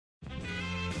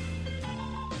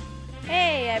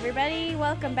everybody,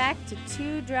 welcome back to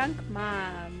Two Drunk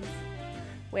Moms,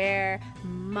 where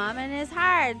momming is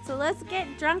hard, so let's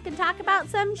get drunk and talk about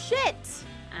some shit.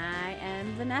 I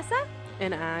am Vanessa.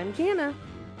 And I'm Jana.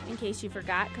 In case you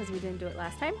forgot, because we didn't do it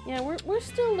last time. Yeah, we're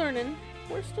still learning.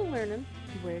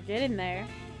 We're getting there.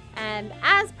 And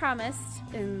as promised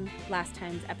in last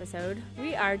time's episode,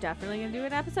 we are definitely going to do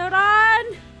an episode on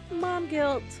mom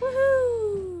guilt.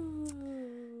 Woohoo!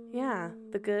 Yeah,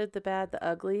 the good, the bad, the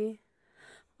ugly.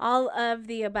 All of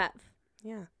the above.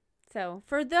 Yeah. So,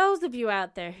 for those of you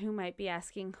out there who might be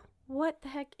asking, what the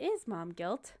heck is mom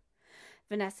guilt?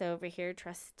 Vanessa over here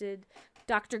trusted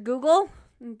Dr. Google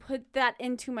and put that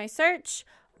into my search,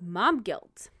 mom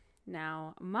guilt.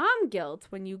 Now, mom guilt,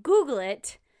 when you Google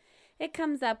it, it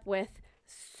comes up with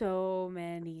so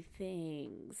many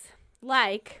things.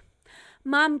 Like,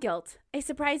 mom guilt, a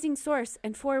surprising source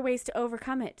and 4 ways to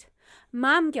overcome it.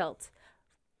 Mom guilt,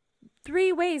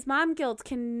 3 ways mom guilt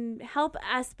can help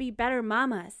us be better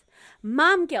mamas.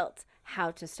 Mom guilt, how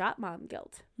to stop mom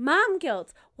guilt. Mom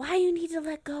guilt, why you need to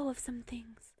let go of some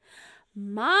things.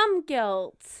 Mom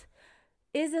guilt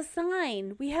is a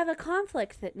sign we have a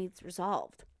conflict that needs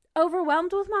resolved.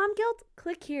 Overwhelmed with mom guilt?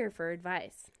 Click here for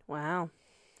advice. Wow.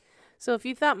 So if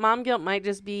you thought mom guilt might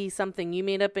just be something you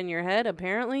made up in your head,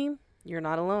 apparently you're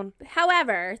not alone.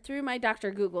 However, through my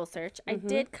Dr. Google search, I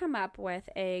did come up with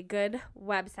a good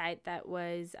website that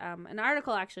was an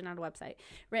article, actually not a website,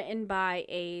 written by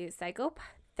a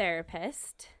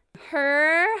psychotherapist.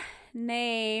 Her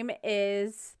name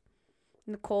is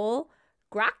Nicole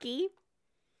Grocki,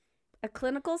 a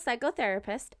clinical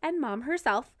psychotherapist and mom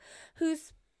herself who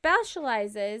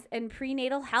specializes in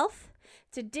prenatal health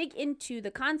to dig into the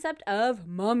concept of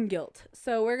mom guilt.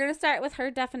 So we're going to start with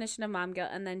her definition of mom guilt,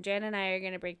 and then Jan and I are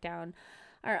going to break down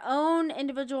our own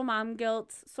individual mom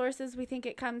guilt, sources we think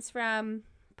it comes from,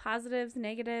 positives,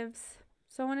 negatives,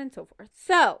 so on and so forth.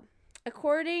 So,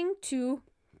 according to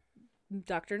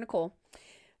Dr. Nicole,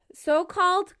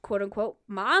 so-called, quote-unquote,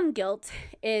 mom guilt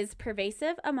is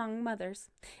pervasive among mothers.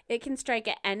 It can strike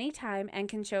at any time and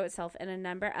can show itself in a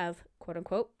number of,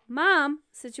 quote-unquote, mom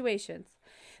situations.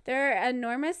 There are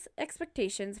enormous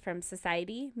expectations from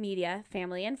society, media,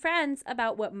 family, and friends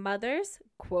about what mothers,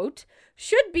 quote,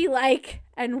 should be like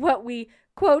and what we,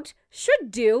 quote, should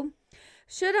do.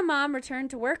 Should a mom return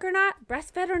to work or not?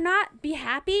 Breastfed or not? Be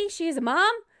happy she is a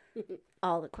mom?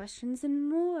 All the questions and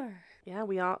more. Yeah,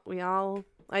 we all,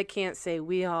 I can't say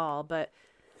we all, but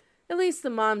at least the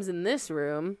moms in this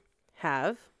room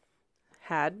have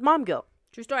had mom guilt.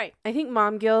 True story. I think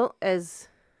mom guilt, as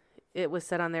it was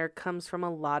said on there, comes from a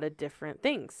lot of different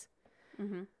things.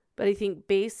 Mm-hmm. But I think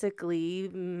basically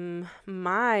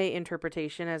my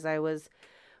interpretation as I was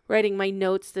writing my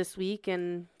notes this week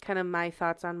and kind of my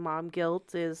thoughts on mom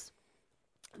guilt is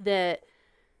that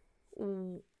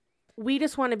we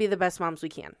just want to be the best moms we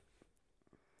can.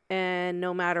 And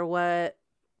no matter what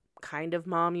kind of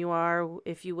mom you are,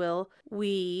 if you will,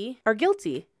 we are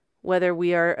guilty whether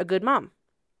we are a good mom.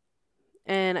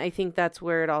 And I think that's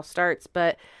where it all starts.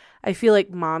 But I feel like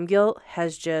mom guilt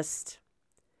has just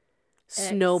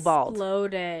snowballed.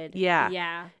 Exploded.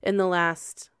 Yeah. In the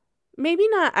last, maybe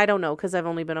not, I don't know, because I've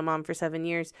only been a mom for 7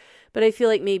 years. But I feel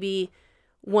like maybe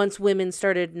once women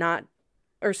started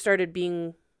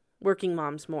being working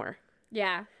moms more.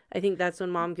 Yeah. I think that's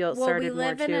when mom guilt started more too. We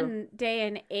live in a day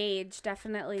and age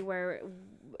definitely where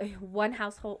one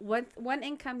household, one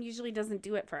income usually doesn't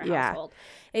do it for a household.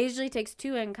 It usually takes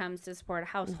 2 incomes to support a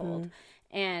household.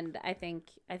 And I think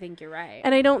you're right.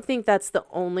 And I don't think that's the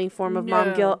only form of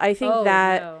mom guilt. I think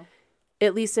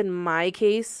at least in my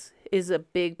case, is a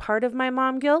big part of my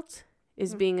mom guilt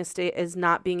is is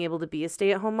not being able to be a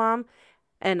stay-at-home mom.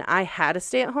 And I had a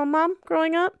stay-at-home mom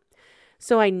growing up.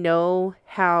 So I know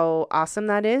how awesome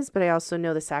that is, but I also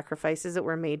know the sacrifices that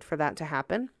were made for that to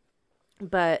happen.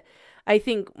 But I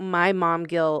think my mom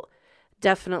guilt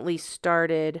definitely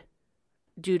started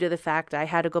due to the fact I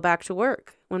had to go back to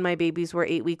work when my babies were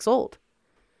 8 weeks old.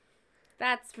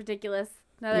 That's ridiculous.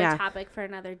 Another topic for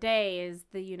another day is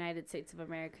the United States of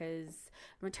America's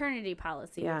maternity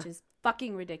policy, which is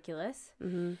fucking ridiculous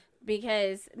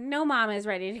because no mom is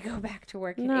ready to go back to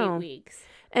work in 8 weeks.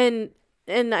 And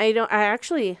I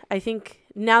think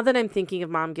now that I'm thinking of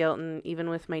mom guilt and even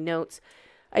with my notes,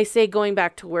 I say going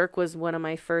back to work was one of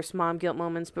my first mom guilt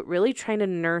moments, but really trying to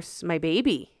nurse my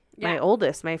baby. My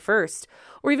oldest, my first,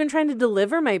 or even trying to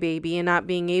deliver my baby and not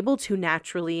being able to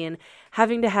naturally and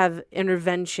having to have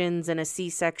interventions and a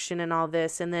C-section and all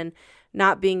this, and then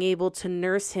not being able to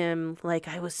nurse him like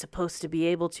I was supposed to be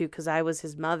able to because I was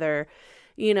his mother,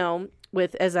 you know,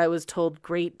 with, as I was told,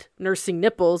 great nursing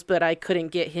nipples, but I couldn't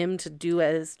get him to do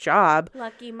his job.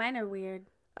 Lucky, mine are weird.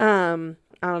 I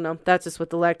don't know. That's just with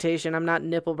the lactation. I'm not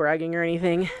nipple bragging or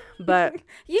anything, but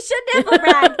you should nipple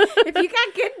brag. If you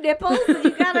got good nipples and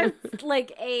you got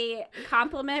a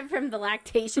compliment from the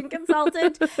lactation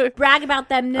consultant, brag about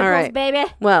them nipples, right,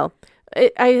 baby. Well,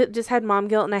 I just had mom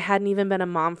guilt and I hadn't even been a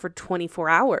mom for 24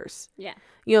 hours. Yeah.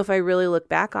 You know, if I really look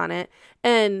back on it.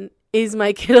 And is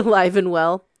my kid alive and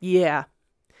well? Yeah.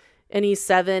 And he's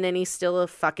 7 and he's still a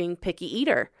fucking picky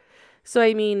eater. So,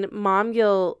 I mean, mom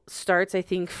guilt starts, I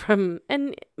think,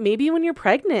 and maybe when you're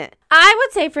pregnant. I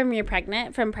would say from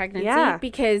pregnancy,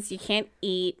 because you can't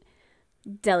eat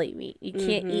deli meat. You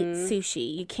can't eat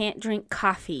sushi. You can't drink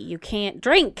coffee. You can't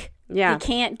drink. Yeah. You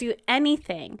can't do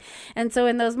anything. And so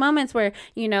in those moments where,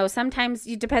 sometimes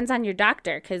it depends on your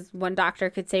doctor, because one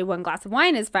doctor could say 1 glass of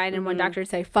wine is fine and one doctor would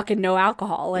say fucking no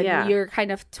alcohol. And you're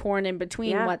kind of torn in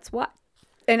between what's what.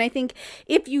 And I think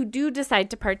if you do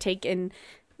decide to partake in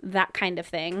that kind of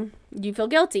thing, you feel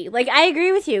guilty. Like, I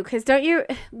agree with you, because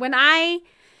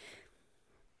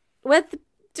with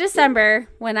December,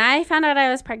 when I found out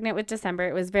I was pregnant with December,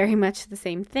 it was very much the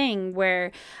same thing,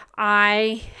 where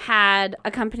I had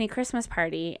a company Christmas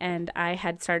party and I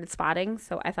had started spotting,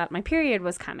 so I thought my period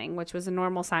was coming, which was a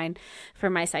normal sign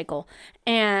for my cycle.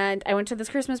 And I went to this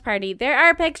Christmas party. There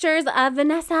are pictures of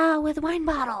Vanessa with wine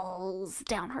bottles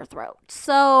down her throat.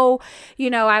 So,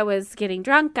 I was getting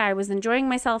drunk. I was enjoying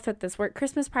myself at this work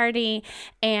Christmas party.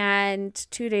 And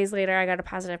 2 days later, I got a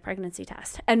positive pregnancy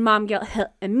test. And mom guilt hit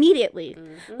immediately.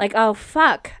 Mm-hmm. Like, oh,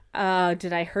 fuck.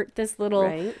 Did I hurt this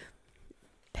little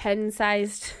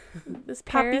pen-sized this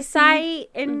parasite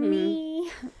in me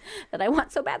that I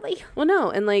want so badly? Well, no.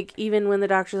 And even when the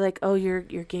doctor's like, oh, you're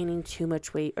gaining too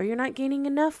much weight, or you're not gaining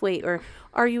enough weight, or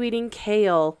are you eating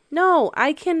kale? No,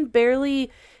 I can barely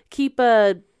keep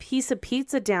a piece of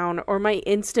pizza down or my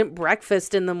instant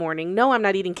breakfast in the morning. No, I'm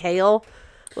not eating kale.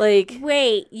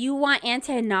 Wait, you want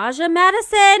anti-nausea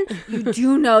medicine? You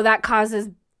do know that causes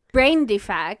brain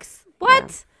defects.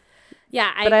 What?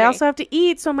 Yeah, but I also have to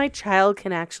eat so my child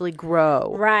can actually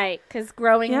grow. Right, because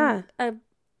growing a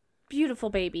beautiful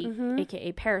baby,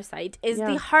 aka parasite, is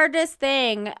the hardest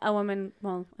thing a woman,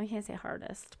 well, I can't say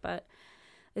hardest, but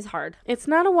is hard. It's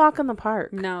not a walk in the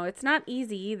park. No, it's not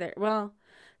easy either. Well,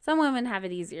 some women have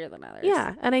it easier than others.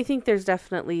 Yeah, and I think there's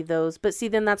definitely those. But see,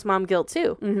 then that's mom guilt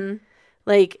too.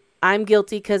 Mm-hmm. I'm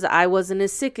guilty because I wasn't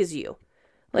as sick as you.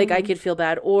 I could feel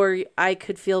bad. Or I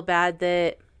could feel bad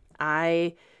that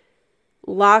I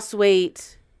lost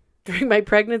weight during my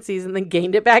pregnancies and then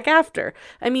gained it back after.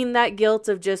 I mean, that guilt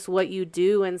of just what you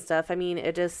do and stuff, I mean,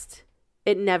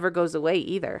 it never goes away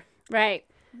either. Right.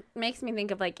 Makes me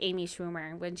think of Amy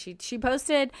Schumer when she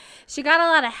posted, she got a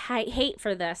lot of hate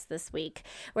for this week,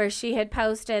 where she had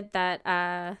posted that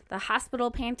the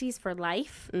hospital panties for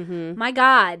life. Mm-hmm. My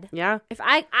God. Yeah. If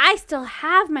I still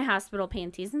have my hospital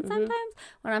panties, and sometimes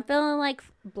when I'm feeling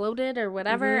bloated or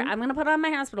whatever, I'm going to put on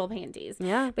my hospital panties.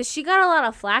 Yeah. But she got a lot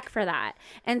of flack for that.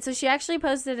 And so she actually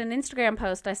posted an Instagram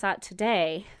post, I saw it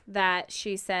today, that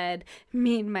she said,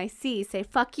 me and my C say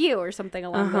fuck you, or something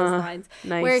along those lines.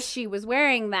 Nice. Where she was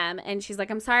wearing them, and she's like,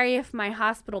 I'm sorry if my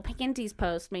hospital panties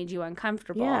post made you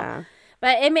uncomfortable. Yeah.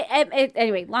 But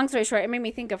anyway, long story short, it made me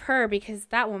think of her, because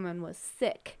that woman was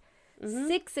sick.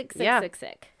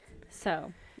 Sick.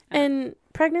 So. And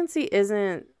pregnancy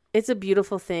it's a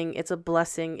beautiful thing. It's a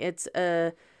blessing. It's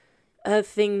a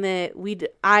thing that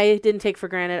I didn't take for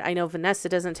granted. I know Vanessa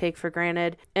doesn't take for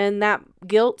granted. And that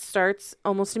guilt starts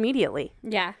almost immediately.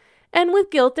 Yeah. And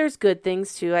with guilt, there's good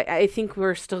things too. I think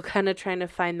we're still kind of trying to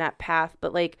find that path.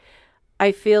 But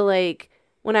I feel like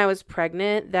when I was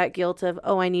pregnant, that guilt of,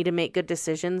 oh, I need to make good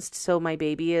decisions so my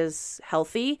baby is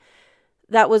healthy,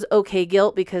 that was okay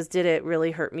guilt, because did it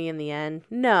really hurt me in the end?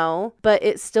 No. But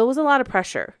it still was a lot of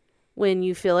pressure when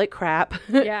you feel like crap.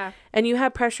 Yeah. And you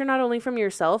have pressure not only from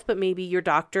yourself, but maybe your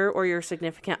doctor or your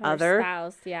significant other.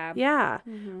 Spouse, yeah. Yeah.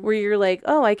 Mm-hmm. Where you're like,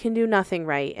 oh, I can do nothing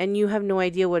right. And you have no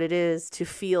idea what it is to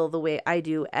feel the way I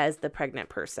do as the pregnant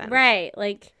person. Right.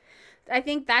 I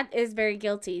think that is very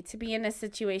guilty, to be in a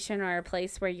situation or a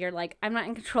place where you're like, I'm not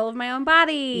in control of my own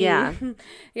body. Yeah.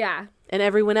 Yeah. And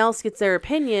everyone else gets their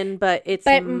opinion, but it's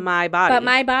my body. But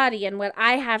my body, and what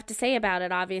I have to say about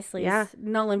it, obviously, is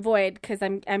null and void, because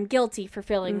I'm guilty for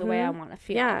feeling the way I want to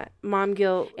feel. Yeah, mom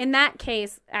guilt. In that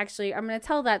case, actually, I'm going to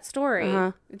tell that story.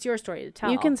 It's your story to tell.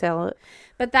 You can tell it.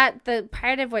 But the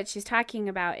part of what she's talking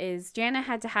about is Jana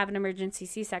had to have an emergency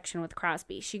C-section with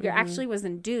Crosby. She actually was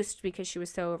induced because she was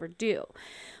so overdue.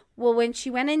 Well, when she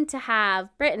went in to have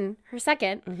Britton, her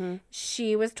second,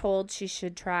 she was told she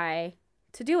should try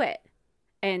to do it.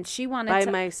 And she wanted by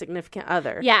my significant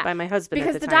other. Yeah. By my husband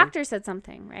because at the the time. doctor said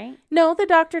something, right? No, the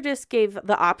doctor just gave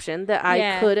the option that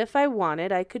I could, if I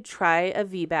wanted, I could try a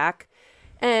VBAC.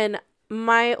 And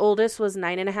my oldest was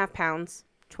 9.5 pounds,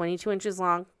 22 inches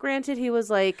long. Granted, he was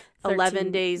like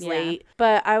 11 days late.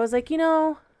 But I was like,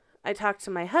 I talked to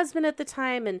my husband at the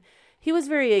time, and he was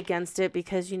very against it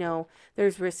because,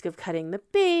 there's risk of cutting the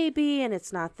baby and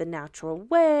it's not the natural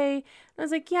way. And I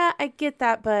was like, yeah, I get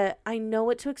that, but I know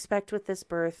what to expect with this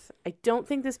birth. I don't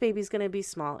think this baby's going to be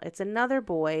small. It's another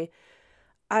boy.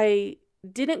 I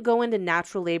didn't go into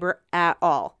natural labor at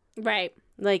all. Right.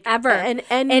 Like ever. And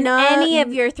in any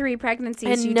of your 3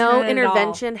 pregnancies. And no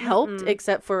intervention helped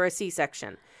except for a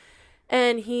C-section.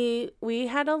 And we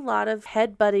had a lot of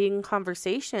head-butting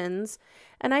conversations,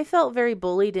 and I felt very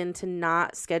bullied into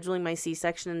not scheduling my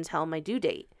C-section until my due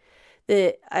date.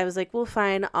 That I was like, well,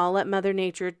 fine, I'll let Mother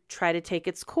Nature try to take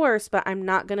its course, but I'm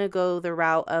not going to go the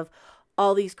route of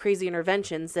all these crazy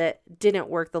interventions that didn't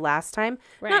work the last time.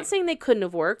 Right. Not saying they couldn't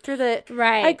have worked or that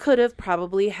I could have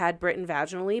probably had Britain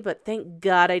vaginally, but thank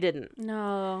God I didn't.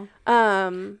 No.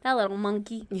 That little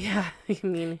monkey. Yeah, I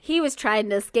mean. He was trying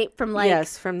to escape from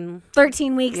from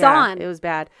 13 weeks on. It was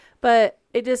bad. But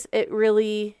it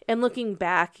really, and looking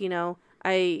back,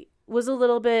 I was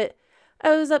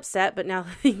I was upset, but now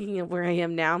thinking of where I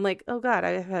am now, I'm like, oh God,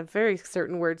 I have very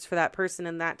certain words for that person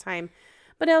in that time.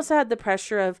 But I also had the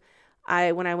pressure of,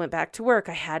 when I went back to work,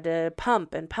 I had to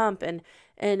pump, and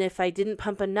if I didn't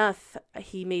pump enough,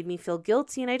 he made me feel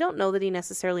guilty. And I don't know that he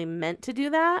necessarily meant to do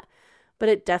that, but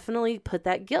it definitely put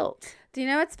that guilt. Do you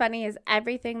know what's funny is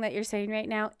everything that you're saying right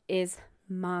now is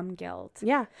mom guilt.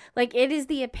 Yeah. Like, it is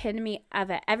the epitome of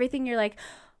it. Everything you're like,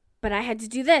 but I had to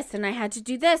do this, and I had to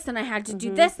do this, and I had to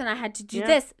do this, and I had to do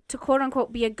this to quote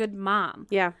unquote be a good mom.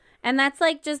 Yeah. And that's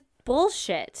like just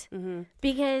bullshit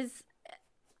because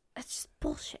it's just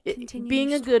bullshit.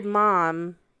 Being a good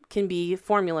mom can be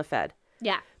formula fed.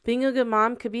 Yeah. Being a good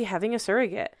mom could be having a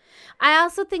surrogate. I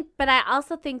also think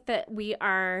that we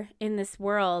are in this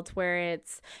world where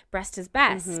it's breast is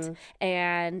best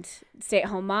and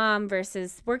stay-at-home mom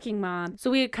versus working mom. So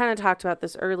we had kind of talked about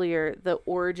this earlier, the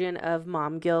origin of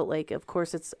mom guilt. Like, of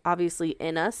course, it's obviously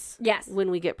in us. Yes. When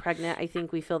we get pregnant, I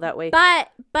think we feel that way. But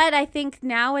I think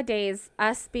nowadays,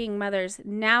 us being mothers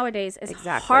nowadays is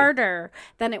harder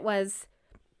than it was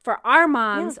for our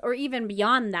moms or even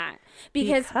beyond that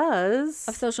because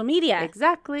of social media.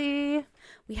 Exactly.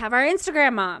 We have our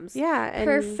Instagram moms. Yeah. And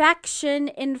perfection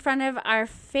in front of our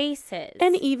faces.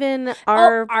 And even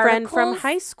our friend from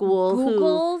high school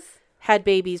who had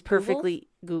babies perfectly.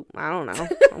 I don't know.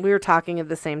 We were talking at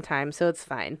the same time, so it's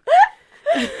fine.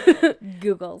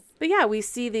 Googles. But yeah, we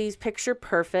see these picture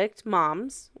perfect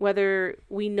moms, whether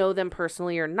we know them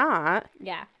personally or not.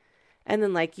 Yeah. And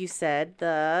then, like you said,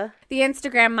 the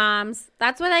Instagram moms.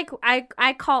 That's what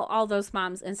I call all those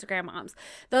moms Instagram moms.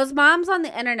 Those moms on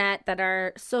the internet that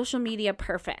are social media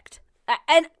perfect.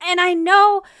 And I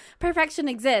know perfection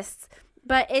exists,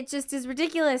 but it just is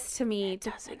ridiculous to me. It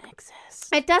doesn't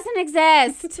exist. It doesn't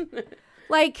exist.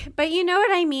 Like, but you know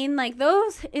what I mean? Like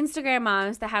those Instagram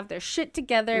moms that have their shit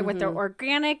together with their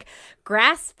organic,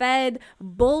 grass-fed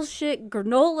bullshit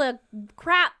granola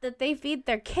crap that they feed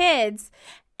their kids.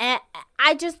 And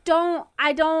I just don't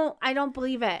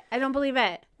believe it. I don't believe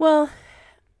it. Well,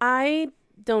 I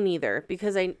don't either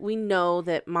because we know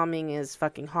that momming is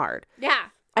fucking hard. Yeah.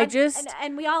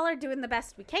 And we all are doing the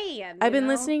best we can. I've been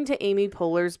listening to Amy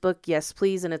Poehler's book, Yes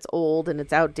Please, and it's old and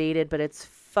it's outdated, but it's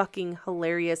fucking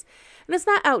hilarious. And it's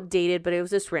not outdated, but it was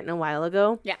just written a while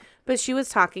ago. Yeah. But she was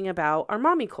talking about our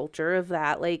mommy culture of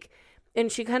that, like,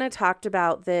 and she kind of talked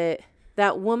about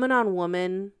that woman on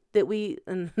woman that we,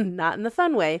 not in the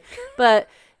fun way, but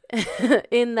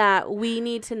in that we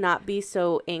need to not be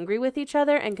so angry with each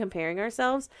other and comparing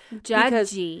ourselves.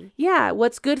 Judgy. Yeah,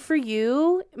 what's good for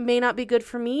you may not be good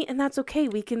for me, and that's okay.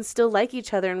 We can still like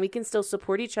each other, and we can still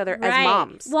support each other as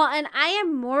moms. Well, and I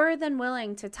am more than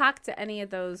willing to talk to any of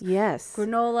those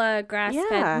granola,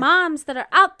 grass-fed moms that are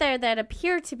out there that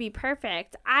appear to be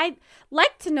perfect. I'd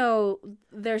like to know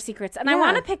their secrets, and I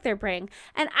want to pick their brain.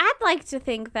 And I'd like to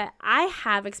think that I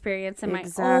have experience in my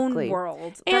own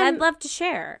world that I'd love to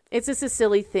share. It's just a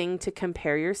silly thing to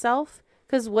compare yourself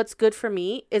because what's good for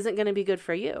me isn't going to be good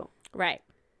for you. Right.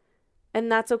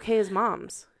 And that's okay as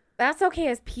moms. That's okay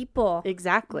as people.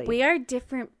 Exactly. We are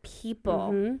different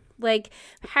people. Like,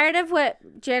 part of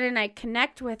what Jen and I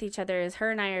connect with each other is her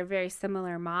and I are very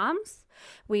similar moms.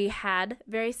 We had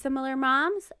very similar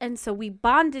moms, and so we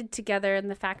bonded together in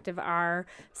the fact of our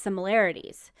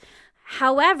similarities.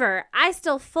 However, I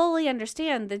still fully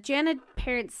understand that Jana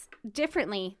parents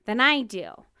differently than I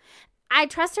do. I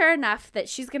trust her enough that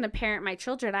she's going to parent my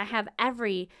children. I have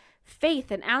every faith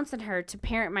and ounce in her to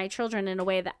parent my children in a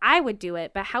way that I would do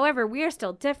it. But however, we are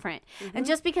still different. Mm-hmm. And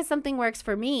just because something works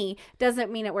for me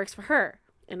doesn't mean it works for her.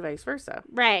 And vice versa.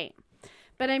 Right.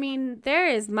 But I mean, there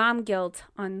is mom guilt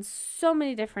on so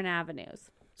many different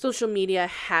avenues. Social media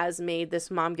has made this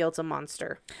mom guilt a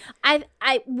monster.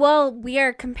 Well, we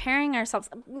are comparing ourselves.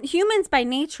 Humans by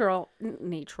natural.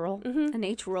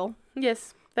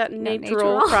 Yes, that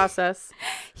natural process.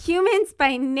 Humans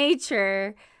by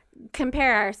nature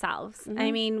compare ourselves. Mm-hmm.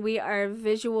 I mean, we are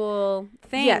visual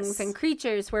things and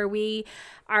creatures where we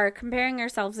are comparing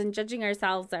ourselves and judging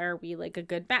ourselves. Are we like a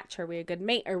good match? Are we a good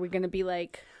mate? Are we going to be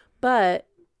like... But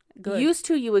used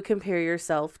to, you would compare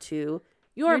yourself to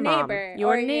your mom,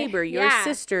 your neighbor, your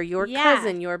sister, your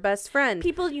cousin, your best friend.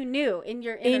 People you knew in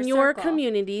your inner circle.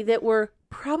 Community that were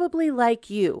probably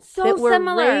like you. So that were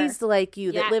similar. Raised like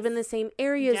you, that live in the same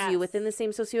area as you, within the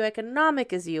same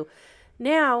socioeconomic as you.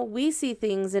 Now we see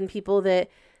things in people that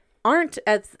aren't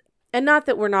and not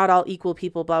that we're not all equal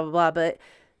people, blah, blah, blah, but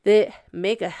that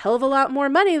make a hell of a lot more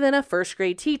money than a first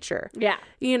grade teacher. Yeah.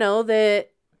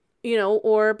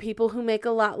 Or people who make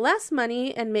a lot less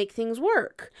money and make things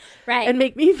work. Right. And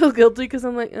make me feel guilty because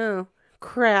I'm like, oh,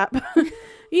 crap.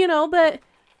 But,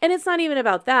 and it's not even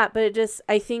about that, but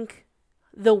I think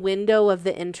the window of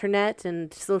the internet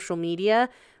and social media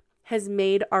has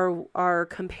made our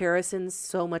comparisons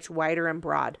so much wider and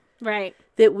broad. Right.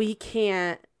 That we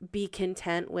can't be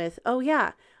content with, oh,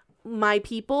 yeah, my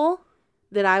people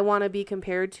that I want to be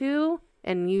compared to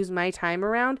and use my time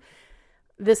around,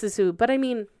 this is who. But I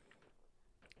mean...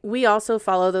 we also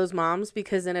follow those moms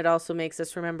because then it also makes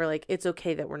us remember, like, it's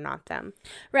okay that we're not them.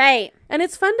 Right. And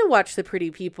it's fun to watch the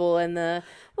pretty people and the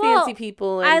fancy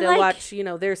people and watch,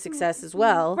 their success as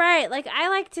well. Right. Like, I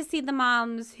like to see the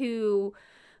moms who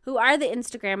are the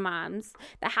Instagram moms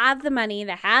that have the money,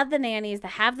 that have the nannies,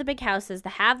 that have the big houses,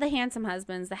 that have the handsome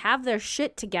husbands, that have their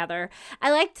shit together. I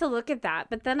like to look at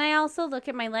that. But then I also look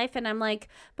at my life and I'm like,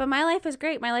 but my life is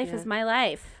great. My life is my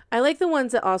life. I like the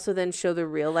ones that also then show the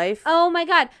real life. Oh, my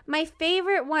God. My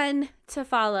favorite one to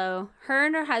follow, her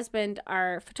and her husband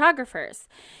are photographers.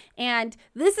 And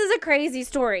this is a crazy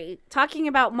story. Talking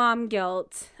about mom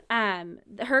guilt.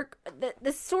 The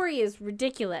story is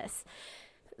ridiculous.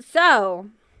 So...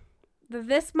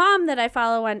 this mom that I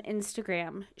follow on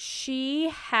Instagram, she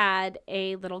had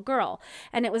a little girl,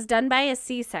 and it was done by a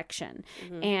C-section.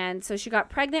 Mm-hmm. And so she got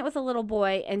pregnant with a little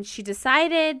boy, and she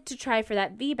decided to try for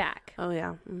that VBAC. Oh,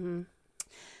 yeah. Mm-hmm.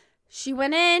 She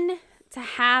went in to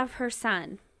have her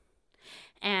son,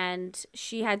 and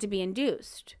she had to be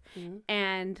induced. Mm-hmm.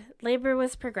 And labor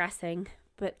was progressing,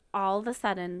 but all of a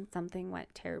sudden, something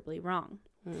went terribly wrong.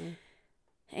 Mm-hmm.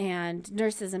 And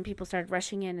nurses and people started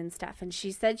rushing in and stuff. And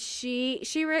she said she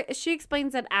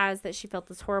explains it as that she felt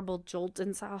this horrible jolt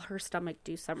and saw her stomach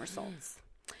do somersaults.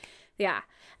 Yeah.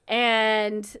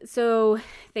 And so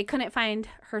they couldn't find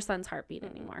her son's heartbeat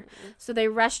anymore. So they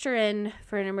rushed her in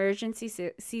for an emergency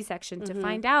C-section to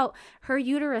find out her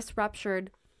uterus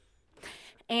ruptured.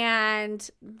 And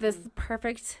this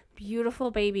perfect,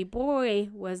 beautiful baby boy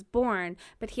was born,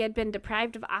 but he had been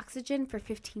deprived of oxygen for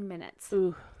 15 minutes.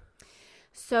 Ooh.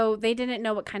 So they didn't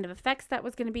know what kind of effects that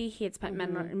was going to be. He had spent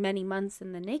many months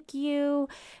in the NICU.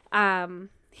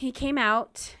 He came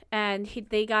out, and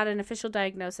they got an official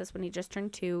diagnosis when he just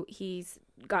turned 2. He's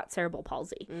got cerebral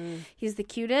palsy. He's the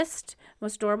cutest,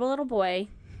 most adorable little boy,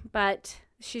 but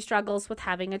she struggles with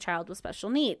having a child with special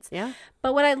needs. Yeah.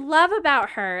 But what I love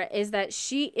about her is that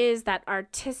she is that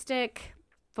artistic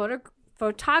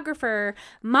photographer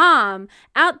mom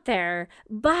out there,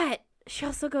 but she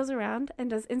also goes around and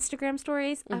does Instagram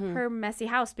stories of her messy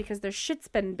house because their shit's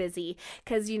been busy.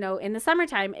 Because, in the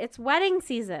summertime, it's wedding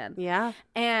season. Yeah.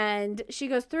 And she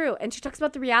goes through and she talks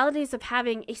about the realities of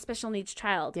having a special needs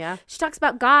child. Yeah. She talks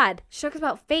about God. She talks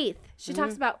about faith. She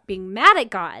talks about being mad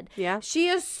at God. Yeah. She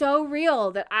is so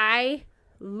real that I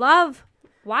love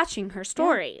watching her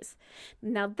stories.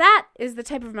 Now that is the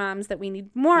type of moms that we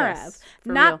need more of.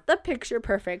 Not the picture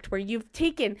perfect where you've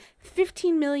taken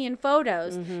 15 million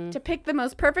photos to pick the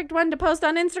most perfect one to post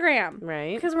on Instagram.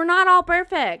 Right. Because we're not all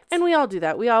perfect. And we all do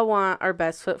that. We all want our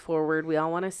best foot forward. We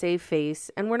all want to save face.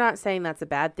 And we're not saying that's a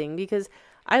bad thing because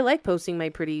I like posting my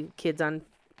pretty kids on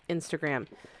Instagram.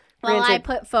 Well, granted, I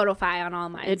put Photo-Fi on all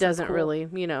mine. It doesn't really,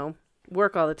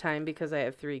 work all the time because I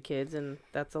have 3 kids and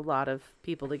that's a lot of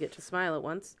people to get to smile at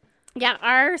once. Yeah,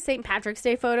 our St. Patrick's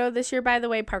Day photo this year, by the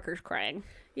way, Parker's crying.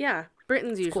 Yeah,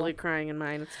 Britton's usually crying in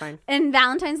mine. It's fine. And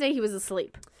Valentine's Day, he was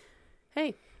asleep.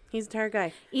 Hey, he's a tired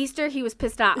guy. Easter, he was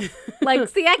pissed off.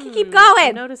 See, I can keep going.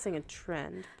 I'm noticing a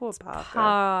trend. Poor Parker.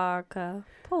 Parker.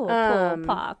 Poor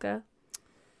Parker.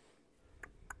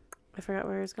 I forgot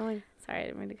where I was going. Sorry, I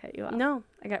didn't mean to cut you off. No.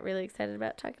 I got really excited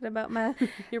about talking about my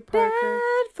Your Parker.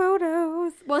 bad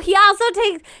photos. Well, he also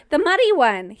takes the muddy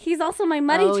one. He's also my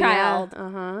muddy child. Yeah.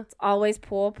 Uh-huh. It's always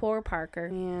poor Parker.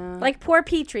 Yeah. Like poor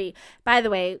Petrie. By the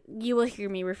way, you will hear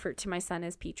me refer to my son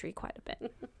as Petrie quite a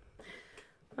bit.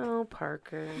 Oh,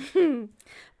 Parker.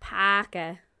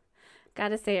 Parker.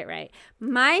 Gotta say it right.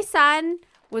 My son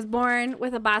was born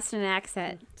with a Boston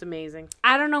accent. It's amazing.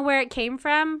 I don't know where it came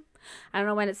from. I don't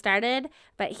know when it started,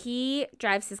 but he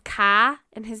drives his car,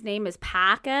 and his name is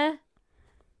Parker.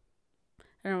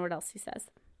 I don't know what else he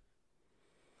says.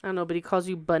 I don't know, but he calls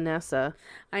you Vanessa.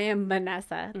 I am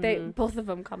Vanessa. Both of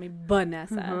them call me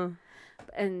Vanessa. Mm-hmm.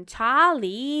 And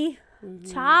Charlie.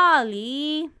 Mm-hmm.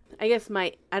 Charlie. I guess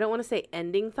I don't want to say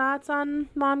ending thoughts on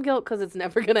mom guilt because it's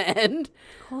never going to end.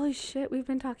 Holy shit, we've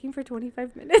been talking for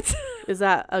 25 minutes. Is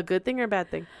that a good thing or a bad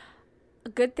thing? A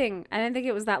good thing. I didn't think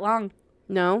it was that long.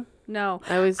 No? No.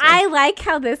 I like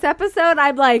how this episode,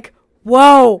 I'm like,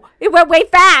 whoa, it went way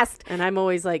fast. And I'm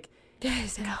always like,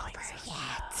 this is going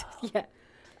yet.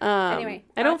 Yeah. Anyway.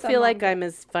 I don't feel like I'm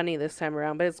as funny this time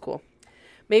around, but it's cool.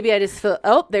 Maybe I just feel,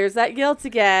 there's that guilt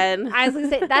again. I was going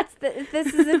to say,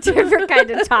 this is a different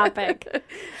kind of topic.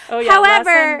 Oh, yeah.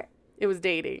 However, it was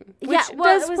dating. Which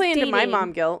does play into my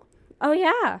mom guilt. Oh,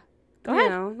 yeah. Go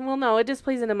ahead. Well, no, it just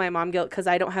plays into my mom guilt because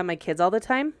I don't have my kids all the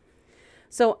time.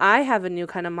 So I have a new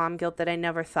kind of mom guilt that I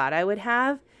never thought I would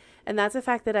have. And that's the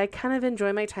fact that I kind of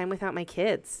enjoy my time without my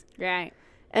kids. Right.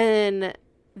 And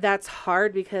that's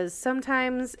hard because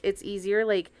sometimes it's easier.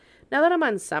 Like, now that I'm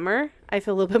on summer, I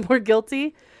feel a little bit more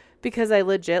guilty because I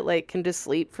legit, can just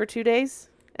sleep for 2 days.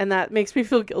 And that makes me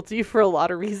feel guilty for a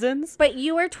lot of reasons. But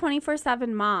you are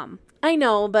 24/7 mom. I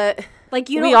know, but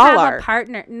you don't have a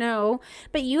partner. No,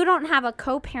 but you don't have a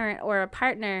co-parent or a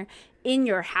partner in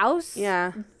your house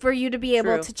for you to be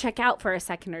able to check out for a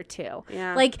second or two.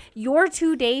 Yeah. Your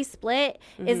 2-day split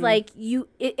is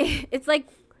it's like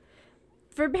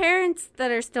for parents that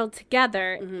are still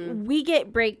together, we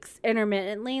get breaks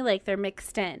intermittently, they're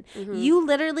mixed in. You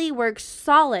literally work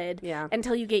solid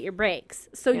until you get your breaks.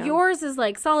 So yours is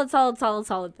solid,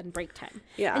 then break time.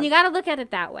 Yeah. And you got to look at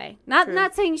it that way.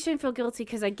 Not saying you shouldn't feel guilty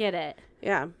because I get it.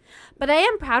 Yeah. But I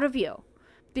am proud of you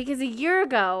because a year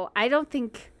ago, I don't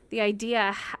think the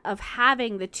idea of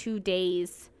having the 2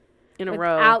 days in a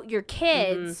row without your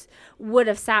kids would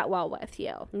have sat well with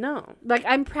you. No.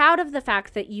 I'm proud of the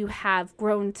fact that you have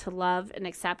grown to love and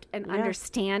accept and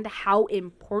understand how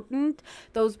important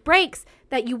those breaks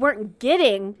that you weren't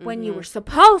getting when you were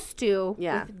supposed to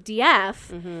with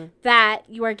DF that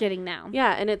you are getting now.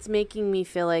 Yeah, and it's making me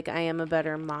feel like I am a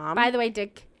better mom. By the way,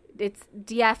 it's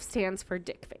DF stands for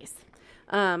dick face.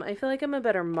 I feel like I'm a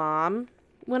better mom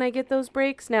when I get those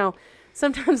breaks. Now,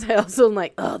 sometimes I also am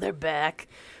like, oh, they're back.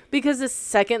 Because the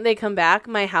second they come back,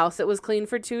 my house that was clean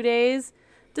for 2 days,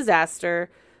 disaster.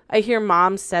 I hear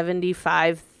mom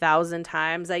 75,000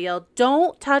 times. I yell,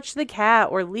 don't touch the cat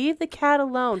or leave the cat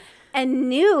alone. And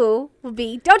new will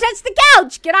be, don't touch the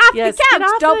couch. Get off the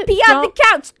couch. Don't pee on the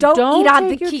couch. Don't eat on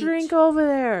the quiche. Don't take your drink over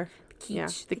there.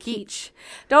 The quiche.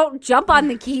 Don't jump on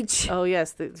the quiche. Oh,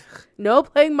 yes. No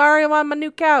playing Mario on my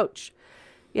new couch.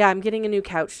 Yeah, I'm getting a new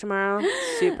couch tomorrow.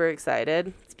 Super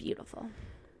excited. It's beautiful.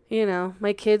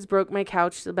 My kids broke my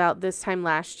couch about this time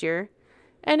last year.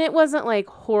 And it wasn't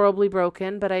horribly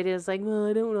broken, but I was well,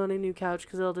 I don't want a new couch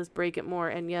because it'll just break it more.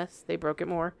 And yes, they broke it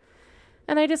more.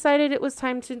 And I decided it was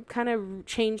time to kind of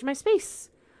change my space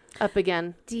up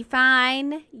again.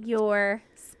 Define your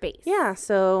space. Yeah,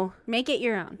 so. Make it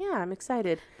your own. Yeah, I'm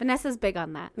excited. Vanessa's big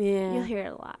on that. Yeah. You'll hear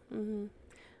it a lot. Mm-hmm.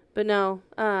 But no.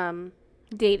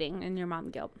 Dating and your mom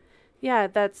guilt. Yeah,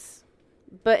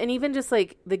 and even just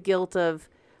the guilt of,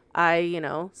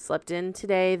 I, slept in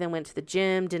today, then went to the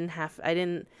gym, I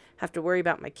didn't have to worry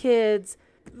about my kids.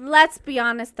 Let's be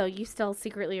honest, though, you still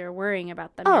secretly are worrying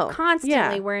about them. You're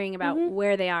constantly worrying about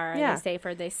where they are. Are they safe?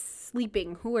 Are they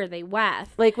sleeping? Who are they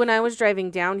with? When I was driving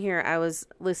down here, I was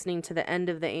listening to the end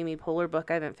of the Amy Poehler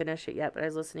book. I haven't finished it yet, but I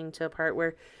was listening to a part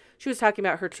where she was talking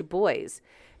about her 2 boys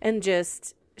and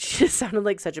she just sounded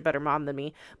like such a better mom than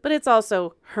me. But it's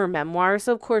also her memoir,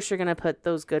 so of course you're going to put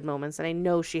those good moments. And I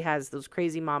know she has those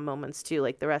crazy mom moments too,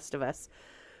 like the rest of us.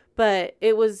 But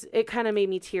it kind of made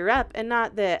me tear up. And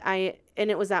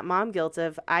it was that mom guilt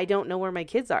of, I don't know where my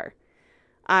kids are.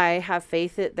 I have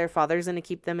faith that their father's going to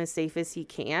keep them as safe as he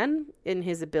can in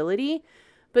his ability.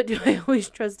 But do I always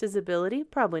trust his ability?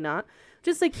 Probably not.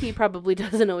 Just like he probably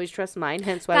doesn't always trust mine,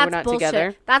 hence why we're not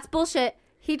together. That's bullshit.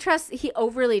 He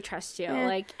overly trusts you.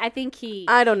 Yeah. I think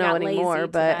I don't know anymore,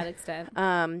 but to that extent.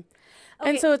 Okay,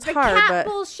 and so it's hard.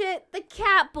 The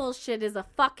cat bullshit is a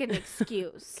fucking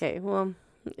excuse. Okay, well,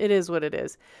 it is what it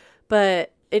is.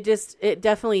 But it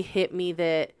definitely hit me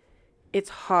that it's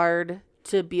hard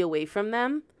to be away from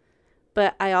them.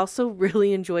 But I also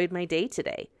really enjoyed my day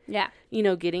today. Yeah. You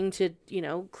know, getting to, you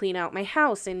know, clean out my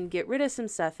house and get rid of some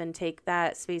stuff and take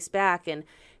that space back, and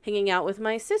hanging out with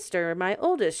my sister, my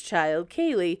oldest child,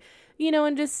 Kaylee, you know,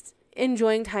 and just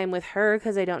enjoying time with her,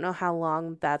 because I don't know how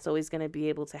long that's always going to be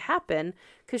able to happen,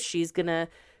 because she's going to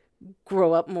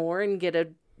grow up more and get a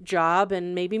job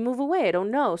and maybe move away. I don't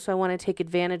know. So I want to take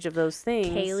advantage of those things.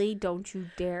 Kaylee, don't you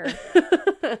dare.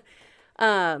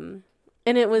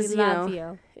 And it was,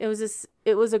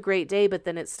 it was a great day, but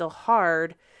then it's still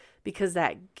hard because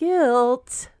that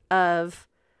guilt of,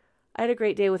 I had a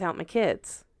great day without my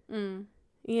kids.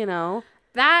 You know?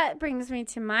 That brings me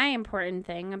to my important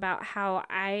thing about how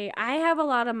I have a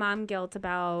lot of mom guilt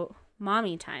about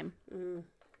mommy time.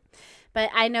 But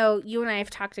I know you and I have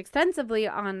talked extensively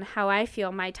on how I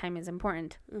feel my time is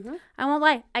important. I won't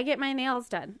lie. I get my nails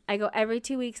done. I go every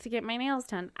 2 weeks to get my nails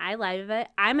done. I love it.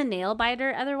 I'm a nail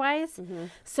biter otherwise.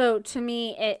 So to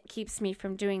me, it keeps me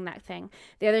from doing that thing.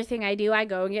 The other thing I do, I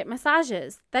go and get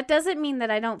massages. That doesn't mean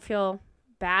that I don't feel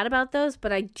bad about those,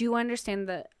 but I do understand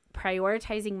that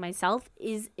prioritizing myself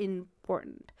is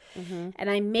important. And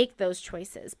I make those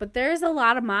choices. But there's a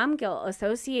lot of mom guilt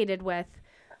associated with,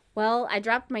 well, I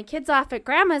dropped my kids off at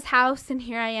grandma's house and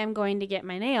here I am going to get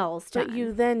my nails done. But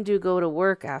you then do go to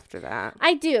work after that.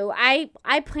 I do. I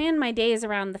plan my days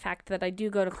around the fact that I do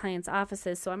go to clients'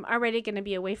 offices, so I'm already going to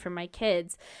be away from my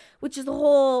kids, which is a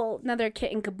whole another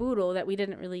kit and caboodle that we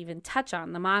didn't really even touch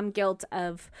on. The mom guilt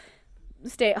of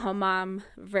stay-at-home mom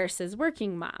versus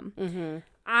working mom.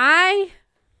 I'm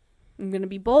going to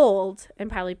be bold and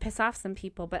probably piss off some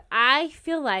people, but I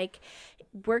feel like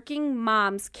working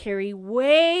moms carry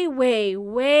way, way,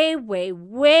 way, way,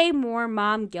 way more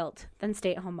mom guilt than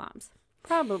stay-at-home moms.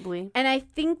 Probably. And I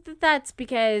think that that's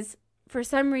because for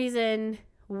some reason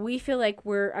we feel like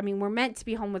we're meant to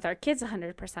be home with our kids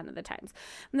 100% of the times.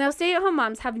 Now, stay-at-home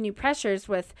moms have new pressures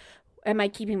with, am I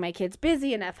keeping my kids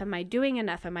busy enough? Am I doing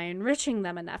enough? Am I enriching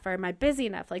them enough? Or am I busy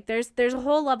enough? Like there's a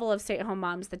whole level of stay-at-home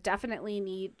moms that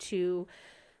definitely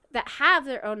that have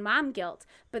their own mom guilt,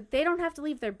 but they don't have to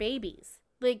leave their babies.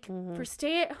 Like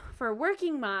for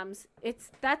working moms,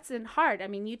 that's hard. I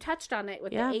mean, you touched on it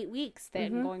with the 8 weeks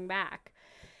then going back.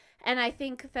 And I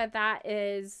think that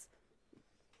is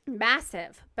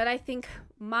massive. But I think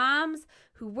moms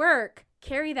who work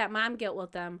carry that mom guilt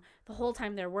with them the whole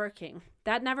time they're working.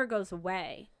 That never goes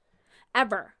away.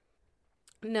 Ever.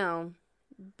 No.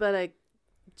 But I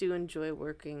do enjoy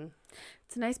working.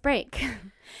 It's a nice break.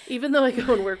 Even though I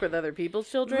go and work with other people's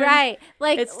children. Right.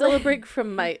 Like it's still a break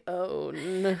from my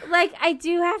own. Like, I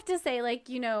do have to say, like,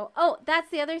 you know, that's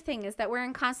the other thing is that we're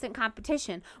in constant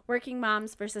competition. Working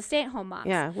moms versus stay-at-home moms.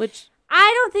 Yeah, which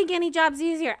I don't think any job's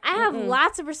easier. I have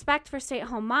lots of respect for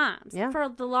stay-at-home moms. Yeah. For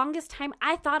the longest time,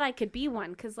 I thought I could be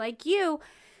one. Because, like you,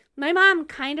 my mom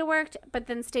kind of worked, but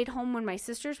then stayed home when my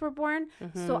sisters were born.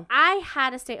 So I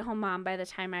had a stay-at-home mom by the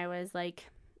time I was, like,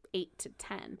 8 to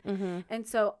 10. And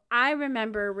so I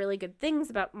remember really good things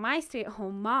about my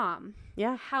stay-at-home mom.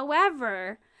 Yeah.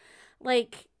 However,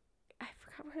 like, I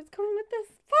forgot where it's going with this.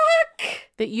 Fuck!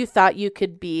 That you thought you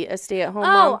could be a stay-at-home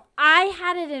mom? Oh, I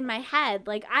had it in my head.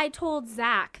 Like, I told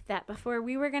Zach that before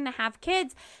we were going to have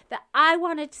kids that I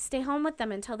wanted to stay home with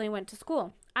them until they went to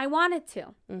school. I wanted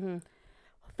to.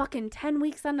 Fucking 10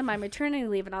 weeks into my maternity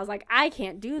leave, and I was like, I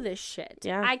can't do this shit.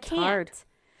 Yeah, I can't. Hard.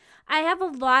 I have a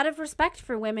lot of respect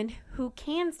for women who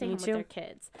can stay home with their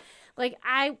kids. Like,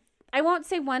 I won't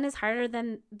say one is harder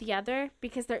than the other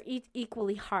because they're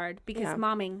equally hard because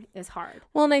momming is hard.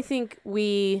 Well, and I think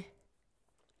you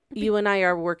and I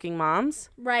are working moms.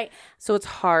 Right. So it's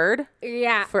hard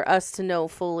for us to know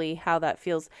fully how that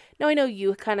feels. Now, I know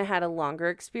you kind of had a longer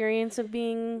experience of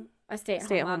being a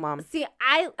stay-at-home mom. See,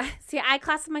 I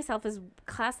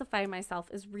classify myself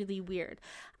as really weird.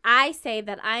 I say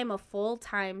that I'm a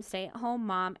full-time stay-at-home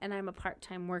mom and I'm a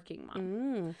part-time working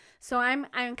mom. So I'm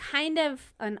kind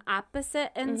of an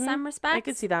opposite in some respects. I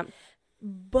could see that.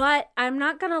 But I'm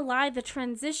not going to lie, the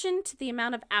transition to the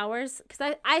amount of hours,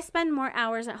 because I spend more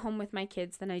hours at home with my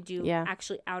kids than I do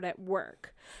actually out at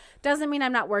work. Doesn't mean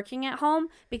I'm not working at home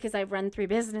because I run 3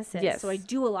 businesses. Yes. So I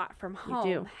do a lot from home.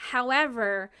 You do.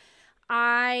 However,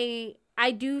 I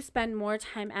do spend more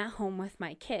time at home with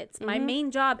my kids. My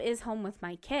main job is home with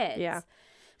my kids. Yeah.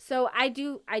 So I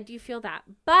do feel that.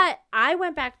 But I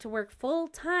went back to work full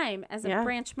time as a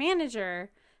branch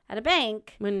manager at a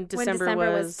bank when December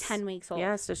was 10 weeks old.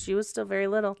 Yeah, so she was still very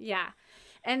little. Yeah.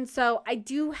 And so I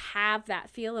do have that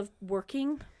feel of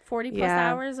working 40 plus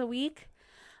hours a week.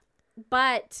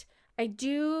 But I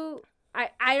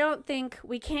don't think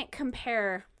we can't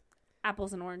compare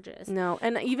apples and oranges. No.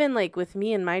 And even like with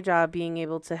me and my job being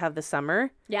able to have the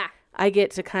summer. Yeah. I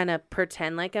get to kind of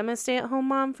pretend like I'm a stay-at-home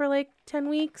mom for like 10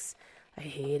 weeks. I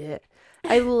hate it.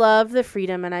 I love the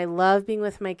freedom and I love being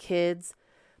with my kids,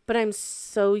 but I'm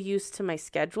so used to my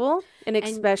schedule and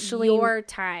especially your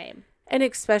time. And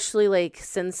especially like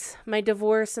since my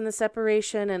divorce and the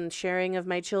separation and sharing of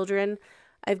my children,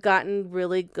 I've gotten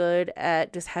really good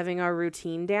at just having our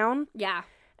routine down. Yeah.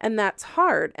 And that's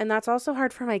hard. And that's also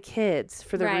hard for my kids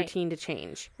for the routine to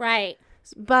change. Right.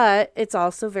 But it's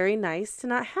also very nice to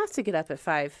not have to get up at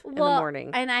 5 in the morning.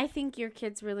 And I think your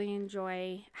kids really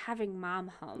enjoy having mom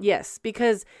home. Yes,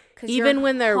 because even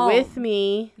when they're with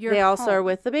me, they also are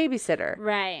with the babysitter.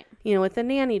 Right. You know, with the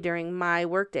nanny during my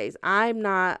work days. I'm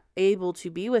not able to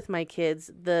be with my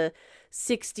kids the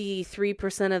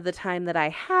 63% of the time that I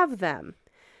have them.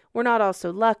 We're not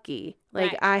also lucky.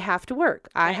 Like, I have to work.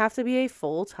 I have to be a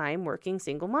full-time working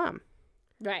single mom.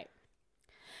 Right.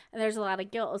 And there's a lot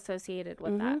of guilt associated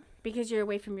with that because you're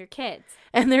away from your kids.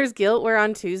 And there's guilt where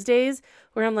on Tuesdays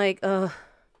where I'm like, oh,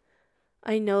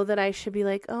 I know that I should be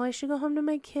like, oh, I should go home to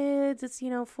my kids. It's,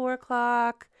 4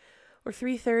 o'clock or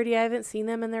 3:30. I haven't seen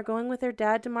them and they're going with their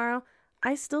dad tomorrow.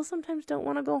 I still sometimes don't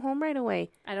want to go home right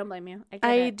away. I don't blame you.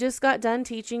 I just got done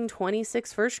teaching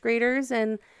 26 first graders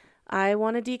and I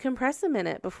want to decompress a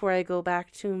minute before I go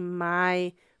back to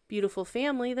my beautiful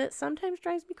family that sometimes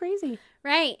drives me crazy.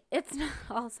 Right. It's not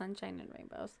all sunshine and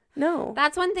rainbows. No.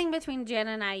 That's one thing between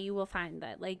Jana and I, you will find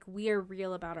that, like, we are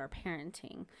real about our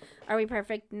parenting. Are we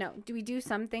perfect? No. Do we do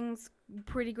some things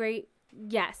pretty great?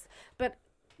 Yes. But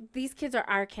these kids are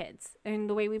our kids, and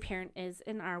the way we parent is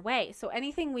in our way. So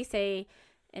anything we say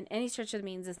in any stretch of the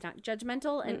means is not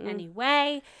judgmental in any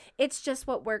way. It's just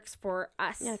what works for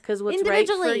us. Yeah, because what's right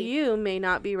for you may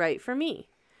not be right for me.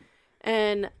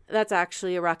 And that's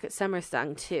actually a Rocket Summer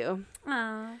song, too.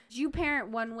 You parent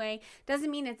one way doesn't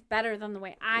mean it's better than the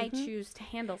way I choose to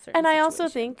handle certain And I situations.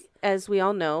 also think, as we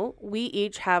all know, we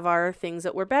each have our things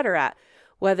that we're better at.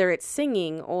 Whether it's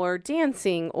singing or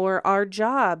dancing or our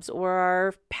jobs or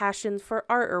our passions for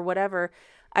art or whatever.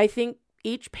 I think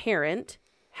each parent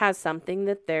has something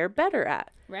that they're better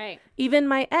at. Right. Even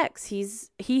my ex,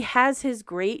 he has his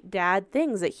great dad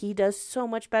things that he does so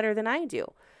much better than I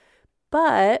do.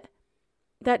 But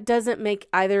that doesn't make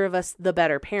either of us the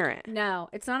better parent. No,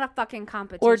 it's not a fucking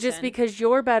competition. Or just because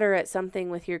you're better at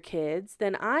something with your kids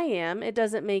than I am, it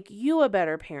doesn't make you a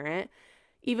better parent,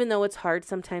 even though it's hard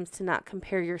sometimes to not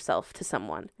compare yourself to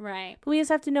someone. Right. But we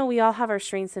just have to know we all have our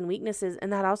strengths and weaknesses,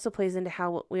 and that also plays into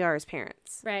how we are as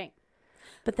parents. Right.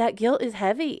 But that guilt is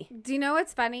heavy. Do you know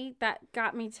what's funny? That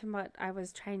got me to what I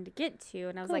was trying to get to,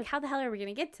 and I was like, how the hell are we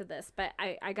going to get to this? But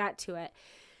I got to it.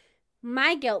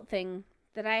 My guilt thing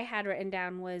that I had written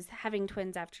down was having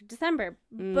twins after December.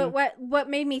 But what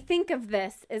made me think of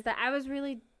this is that I was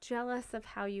really jealous of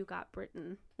how you got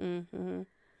Britain. Mm-hmm.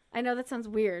 I know that sounds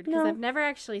weird because I've never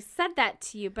actually said that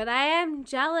to you, but I am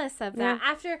jealous of that.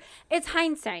 After it's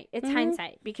hindsight. It's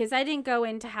hindsight because I didn't go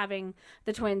into having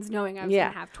the twins knowing I was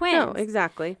going to have twins. No,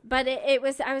 exactly. But I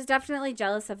was definitely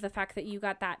jealous of the fact that you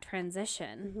got that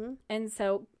transition. And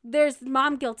so there's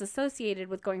mom guilt associated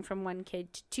with going from 1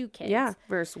 kid to 2 kids. Yeah,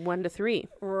 versus 1 to 3.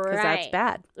 Right. Because that's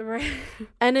bad. Right.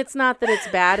 And it's not that it's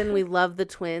bad and we love the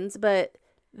twins, but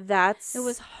it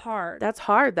was hard. That's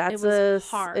hard.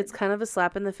 Hard. It's kind of a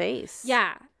slap in the face.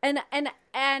 Yeah. And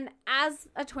as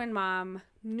a twin mom,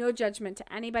 no judgment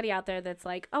to anybody out there that's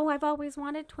like, oh, I've always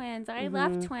wanted twins. I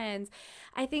love twins.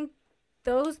 I think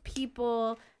those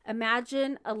people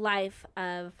imagine a life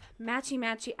of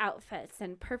matchy outfits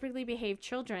and perfectly behaved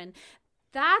children.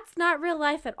 That's not real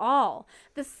life at all.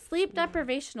 The sleep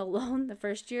deprivation alone the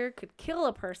first year could kill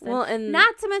a person. Well, and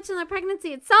not to mention the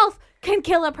pregnancy itself can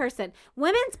kill a person.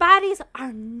 Women's bodies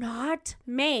are not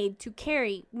made to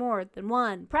carry more than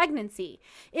 1 pregnancy.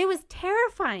 It was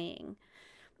terrifying.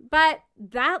 But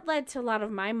that led to a lot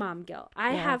of my mom guilt.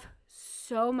 I have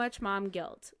so much mom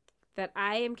guilt that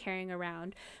I am carrying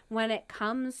around when it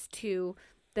comes to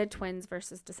the twins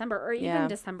versus December or even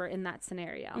December in that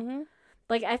scenario.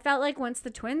 Like, I felt like once the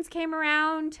twins came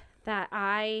around that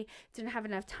I didn't have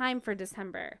enough time for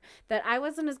December, that I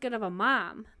wasn't as good of a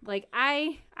mom. Like,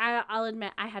 I'll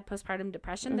admit I had postpartum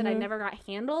depression that I never got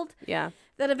handled. Yeah.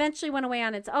 That eventually went away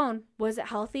on its own. Was it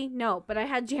healthy? No. But I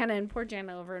had Jana and poor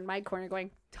Jana over in my corner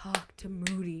going, talk to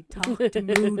Moody.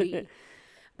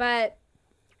 But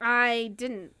I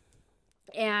didn't.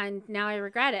 And now I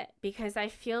regret it because I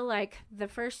feel like the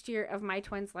first year of my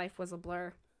twins' life was a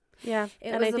blur. Yeah,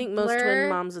 and I think most twin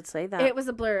moms would say that. It was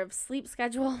a blur of sleep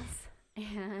schedules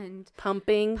and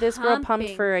pumping. This girl pumped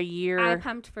for a year. I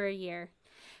pumped for a year.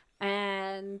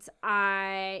 And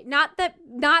not that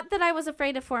I was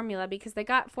afraid of formula, because they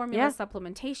got formula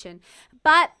supplementation,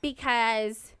 but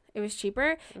because it was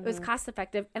cheaper, it was cost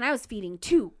effective, and I was feeding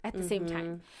 2 at the same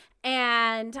time.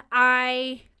 And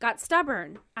I got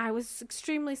stubborn. I was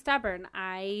extremely stubborn.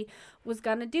 I was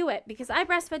going to do it because I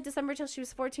breastfed December till she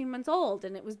was 14 months old,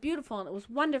 and it was beautiful, and it was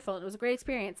wonderful, and it was a great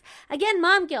experience. Again,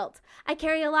 mom guilt. I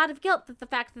carry a lot of guilt that the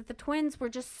fact that the twins were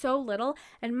just so little,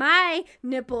 and my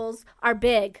nipples are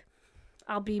big.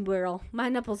 I'll be real. My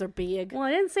nipples are big. Well,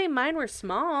 I didn't say mine were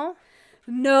small.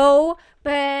 No,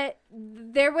 but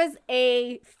there was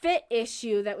a fit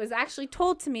issue that was actually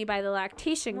told to me by the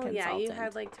lactation consultant. Yeah, you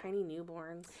had like tiny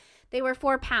newborns. They were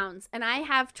 4 pounds, and I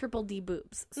have triple D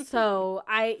boobs. So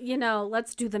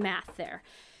let's do the math there.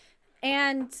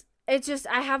 And it just,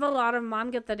 I have a lot of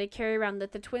mom guilt that I carry around,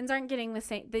 that the twins aren't getting the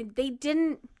same. They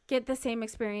didn't get the same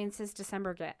experience as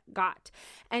December got.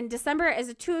 And December, as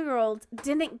a 2-year-old,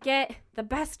 didn't get the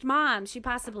best mom she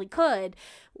possibly could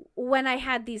when I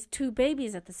had these 2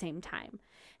 babies at the same time.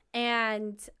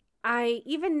 And I,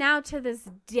 even now to this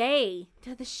day,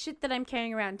 to the shit that I'm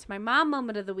carrying around, to my mom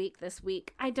moment of the week this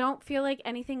week, I don't feel like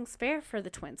anything's fair for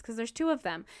the twins, because there's 2 of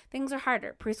them. Things are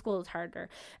harder. Preschool is harder.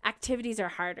 Activities are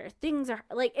harder. Things are,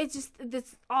 like, it's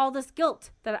just all this guilt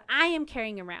that I am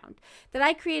carrying around, that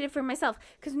I created for myself,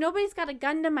 because nobody's got a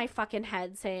gun to my fucking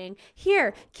head saying,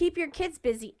 here, keep your kids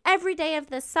busy every day of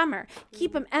this summer.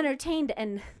 Keep them entertained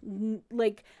and,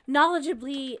 like,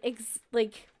 knowledgeably,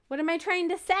 what am I trying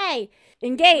to say?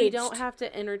 Engaged. We don't have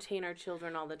to entertain our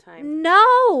children all the time.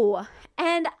 No.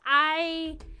 And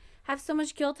I have so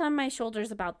much guilt on my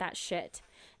shoulders about that shit.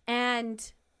 And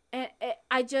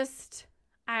I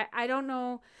don't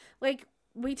know. Like,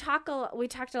 we talked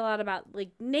a lot about,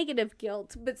 like, negative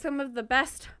guilt, but some of the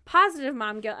best positive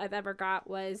mom guilt I've ever got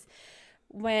was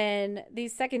when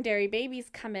these secondary babies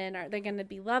come in. Are they going to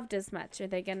be loved as much?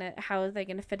 How are they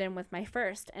going to fit in with my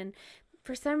first? And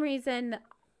for some reason,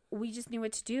 we just knew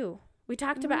what to do. We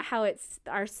talked about how it's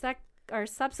our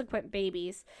subsequent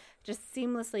babies just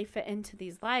seamlessly fit into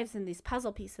these lives and these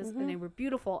puzzle pieces, and they were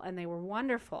beautiful and they were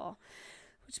wonderful,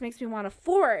 which makes me want a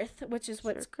 4th, which is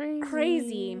what's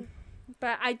crazy.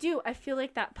 But I feel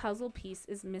like that puzzle piece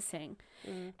is missing.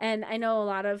 And I know a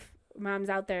lot of moms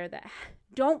out there that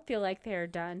don't feel like they're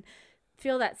done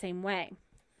feel that same way.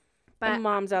 But and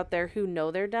moms out there who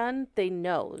know they're done, they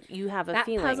know. You have a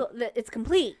feeling. That puzzle, it's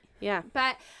complete. Yeah.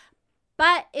 But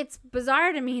it's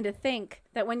bizarre to me to think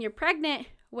that when you're pregnant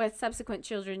with subsequent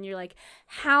children, you're like,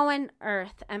 how on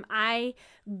earth am I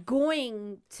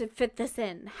going to fit this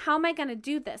in? How am I going to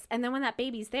do this? And then when that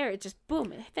baby's there, it just,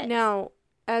 boom, it fits. Now,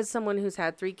 as someone who's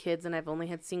had 3 kids and I've only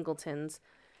had singletons,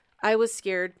 I was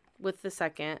scared with the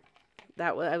second.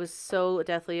 I was so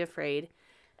deathly afraid.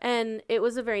 And it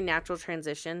was a very natural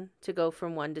transition to go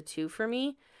from 1 to 2 for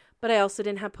me. But I also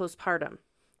didn't have postpartum.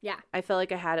 Yeah. I felt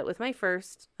like I had it with my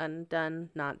first, undone,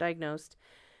 not diagnosed.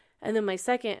 And then my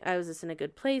second, I was just in a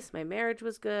good place. My marriage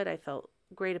was good. I felt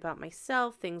great about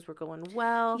myself. Things were going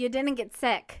well. You didn't get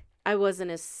sick. I wasn't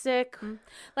as sick.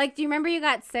 Like, do you remember you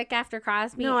got sick after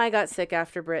Crosby? No, I got sick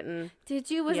after Britain.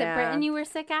 Did you? Was it Britain you were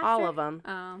sick after? All of them.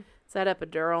 Oh. So that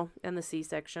epidural and the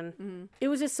C-section. It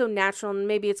was just so natural, and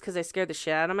maybe it's because I scared the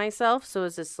shit out of myself. So it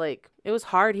was just like, it was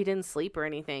hard. He didn't sleep or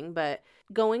anything, but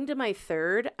going to my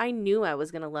 3rd, I knew I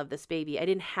was going to love this baby. I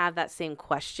didn't have that same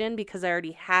question because I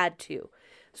already had to.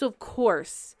 So of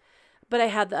course, but I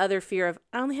had the other fear of,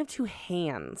 I only have 2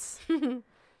 hands.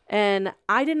 And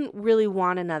I didn't really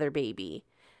want another baby.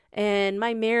 And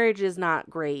my marriage is not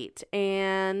great.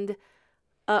 And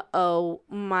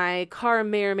my car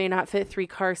may or may not fit 3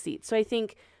 car seats. So I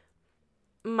think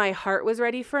my heart was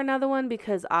ready for another one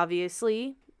because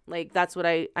obviously, like, that's what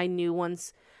I knew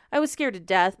once. I was scared to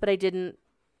death, but I didn't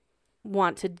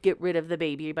want to get rid of the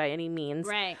baby by any means.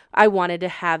 Right. I wanted to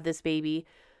have this baby,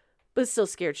 but still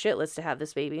scared shitless to have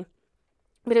this baby.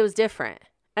 But it was different.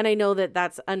 And I know that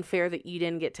that's unfair that you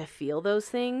didn't get to feel those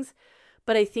things.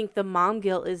 But I think the mom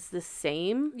guilt is the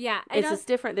same. Yeah. It's just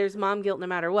different. There's mom guilt no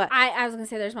matter what. I was going to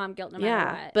say there's mom guilt no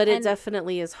matter what. Yeah, but it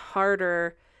definitely is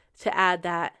harder to add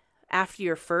that after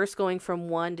your first, going from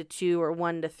 1 to 2 or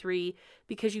 1 to 3,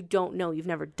 because you don't know. You've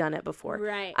never done it before.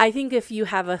 Right. I think if you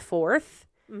have a 4th,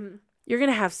 you're going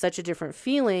to have such a different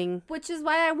feeling. Which is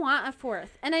why I want a 4th.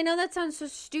 And I know that sounds so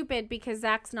stupid because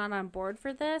Zach's not on board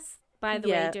for this. By the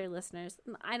way, dear listeners,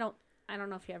 I don't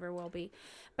know if he ever will be.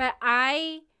 But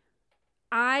I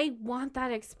I want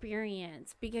that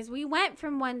experience because we went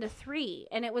from 1 to 3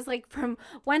 and it was like from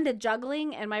 1 to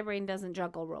juggling, and my brain doesn't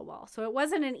juggle real well. So it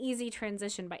wasn't an easy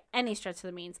transition by any stretch of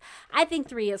the means. I think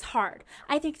 3 is hard.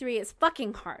 I think 3 is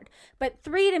fucking hard. But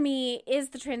 3 to me is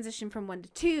the transition from 1 to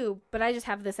 2, but I just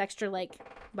have this extra like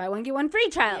buy one get one free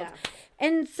child. Yeah.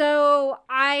 And so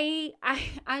I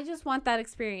just want that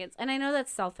experience. And I know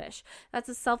that's selfish. That's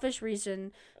a selfish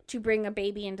reason to bring a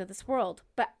baby into this world.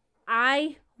 But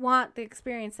I want the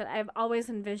experience that I've always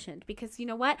envisioned because you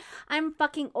know what? I'm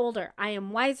fucking older. I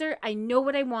am wiser. I know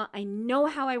what I want. I know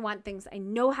how I want things. I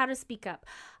know how to speak up.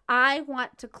 I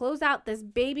want to close out this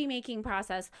baby making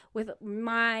process with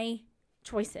my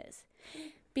choices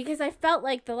because I felt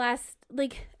like the last,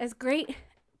 like as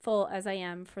grateful as I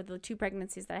am for the 2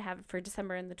 pregnancies that I have for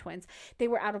December and the twins, they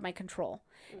were out of my control.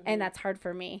 Mm-hmm. And that's hard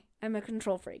for me. I'm a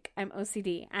control freak. I'm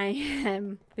OCD. I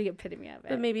am the epitome of it.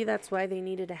 But maybe that's why they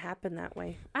needed to happen that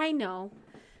way. I know.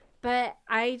 But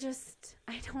I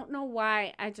don't know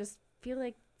why. I just feel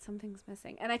like something's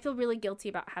missing. And I feel really guilty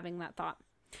about having that thought.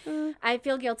 I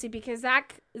feel guilty because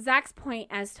Zach's point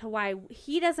as to why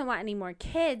he doesn't want any more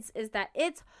kids is that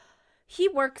he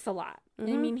works a lot.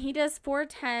 Mm-hmm. I mean, he does 4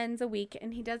 10s a week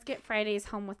and he does get Fridays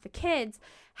home with the kids.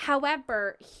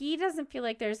 However, he doesn't feel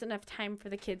like there's enough time for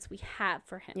the kids we have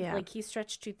for him. Yeah. Like he's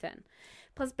stretched too thin.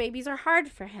 Plus babies are hard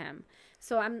for him.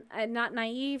 So I'm not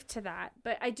naive to that,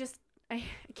 but I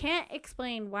can't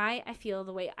explain why I feel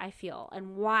the way I feel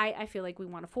and why I feel like we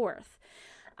want a 4th.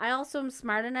 I also am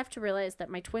smart enough to realize that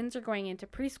my twins are going into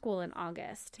preschool in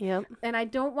August. Yep. And I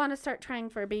don't want to start trying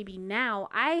for a baby now.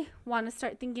 I want to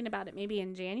start thinking about it maybe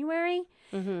in January.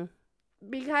 Mm-hmm.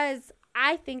 Because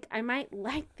I think I might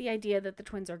like the idea that the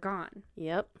twins are gone.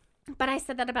 Yep. But I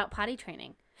said that about potty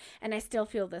training. And I still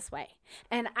feel this way.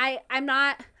 And I'm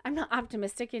not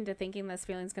optimistic into thinking this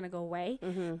feeling's going to go away.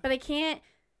 Mm-hmm. But I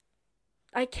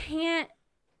can't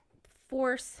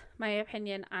force my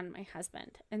opinion on my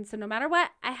husband. And so no matter what,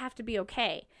 I have to be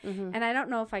okay. Mm-hmm. And I don't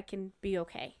know if I can be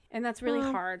okay. And that's really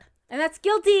hard. And that's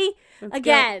guilty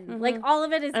again. Mm-hmm. Like all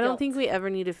of it is I don't think we ever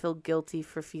need to feel guilty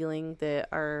for feeling that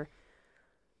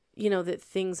that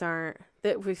things aren't,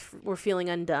 that we're feeling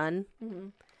undone. Mm-hmm.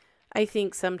 I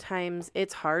think sometimes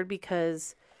it's hard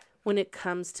because when it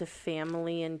comes to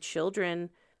family and children,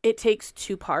 it takes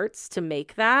 2 parts to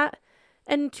make that.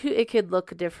 And it could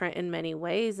look different in many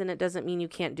ways, and it doesn't mean you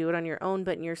can't do it on your own,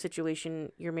 but in your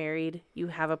situation, you're married, you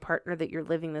have a partner that you're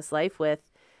living this life with,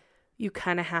 you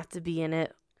kind of have to be in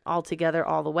it all together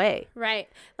all the way. Right.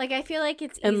 Like, I feel like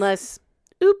it's unless,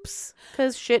 oops,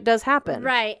 because shit does happen.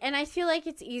 Right. And I feel like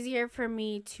it's easier for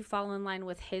me to fall in line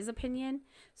with his opinion,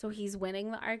 so he's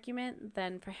winning the argument,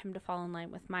 than for him to fall in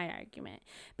line with my argument.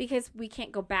 Because we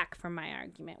can't go back from my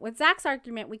argument. With Zach's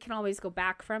argument, we can always go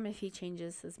back from if he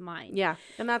changes his mind. Yeah.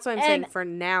 And that's why I'm saying for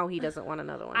now, he doesn't want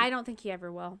another one. I don't think he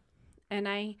ever will. And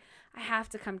I have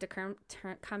to come to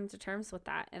terms with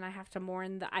that. And I have to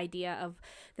mourn the idea of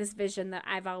this vision that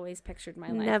I've always pictured my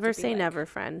life. Never say never,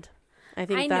 friend.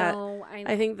 I know.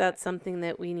 I think that's something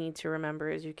that we need to remember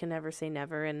is you can never say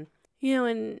never. And,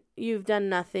 and you've done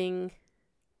nothing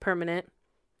permanent.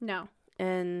 No.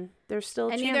 And there's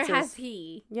still chances. And neither has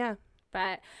he. Yeah.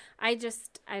 But I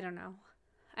don't know.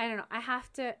 I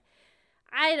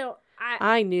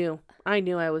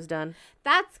knew I was done.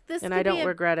 And I don't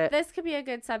regret it. This could be a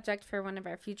good subject for one of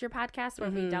our future podcasts where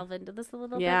we delve into this a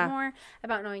little bit more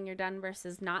about knowing you're done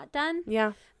versus not done.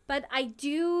 Yeah. But I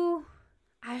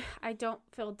don't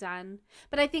feel done.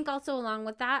 But I think also along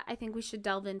with that, I think we should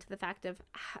delve into the fact of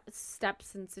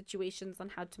steps and situations on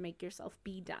how to make yourself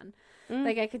be done.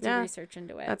 Like I could do research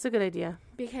into it. That's a good idea.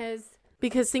 Because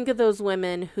think of those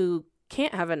women who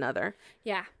can't have another.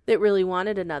 Yeah. That really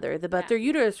wanted another, but their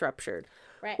uterus ruptured.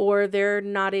 Right. Or they're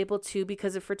not able to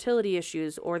because of fertility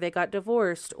issues, or they got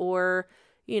divorced, or,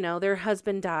 their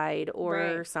husband died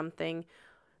or something.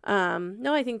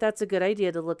 No, I think that's a good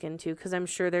idea to look into because I'm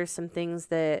sure there's some things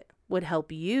that would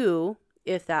help you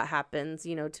if that happens,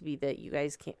 to be that you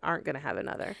guys aren't going to have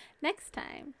another. Next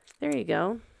time. There you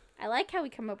go. I like how we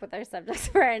come up with our subjects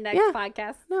for our next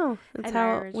podcast. No, that's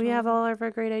how we have all of our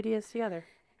great ideas together.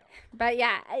 But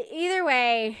yeah, either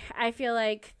way, I feel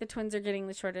like the twins are getting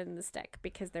the short end of the stick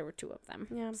because there were 2 of them.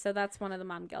 Yeah. So that's one of the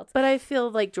mom guilt. But I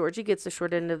feel like Georgie gets the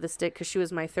short end of the stick because she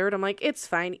was my 3rd. I'm like, it's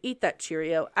fine. Eat that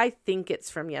Cheerio. I think it's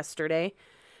from yesterday.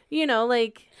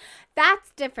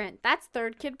 That's different. That's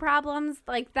 3rd kid problems.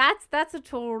 Like that's a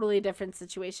totally different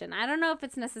situation. I don't know if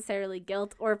it's necessarily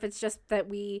guilt or if it's just that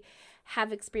we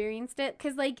have experienced it.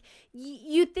 Because, like,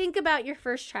 you think about your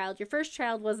first child. Your first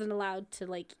child wasn't allowed to,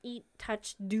 like, eat,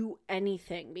 touch, do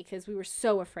anything because we were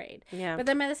so afraid. Yeah. But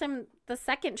then by the time the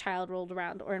second child rolled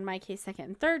around, or in my case, second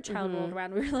and third child rolled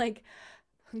around, we were like,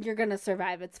 you're going to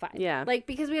survive. It's fine. Yeah. Like,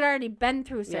 because we'd already been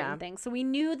through certain things. So we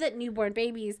knew that newborn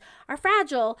babies are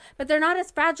fragile, but they're not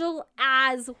as fragile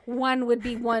as one would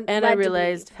be one. And I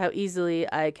realized how easily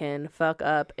I can fuck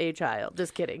up a child.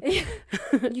 Just kidding.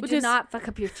 You do not fuck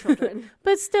up your children.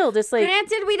 But still, just like.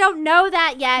 Granted, we don't know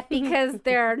that yet because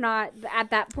they're not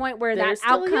at that point where that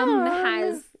outcome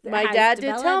has. My dad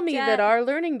did tell me that our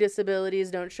learning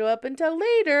disabilities don't show up until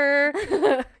later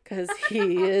because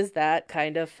he is that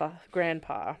kind of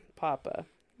papa.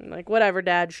 I'm like, whatever,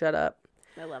 Dad, shut up.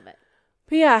 I love it.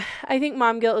 But yeah, I think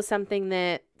mom guilt is something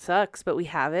that sucks, but we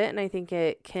have it. And I think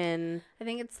it can. I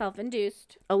think it's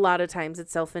self-induced. A lot of times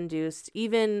it's self-induced.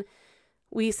 Even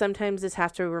we sometimes just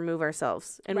have to remove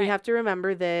ourselves. And we have to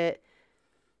remember that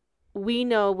we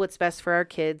know what's best for our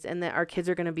kids and that our kids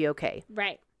are going to be okay.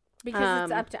 Right. Because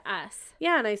it's up to us.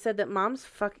 Yeah, and I said that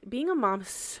being a mom is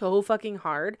so fucking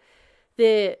hard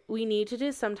that we need to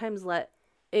just sometimes let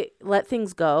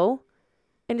things go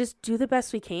and just do the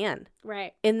best we can.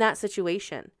 Right. In that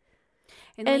situation.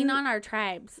 And lean on our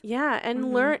tribes. Yeah,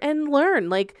 and learn.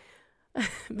 Like,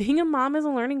 being a mom is a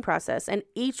learning process, and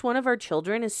each one of our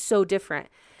children is so different.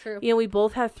 True. You know, we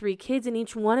both have 3 kids, and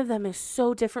each one of them is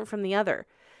so different from the other.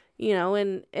 You know,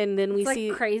 and then we see.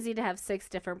 It's like crazy to have 6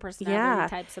 different personality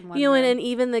types in one. You know, and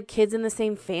even the kids in the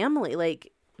same family,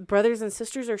 like brothers and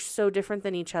sisters are so different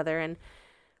than each other, and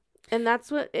that's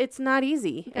what, it's not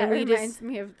easy. That and reminds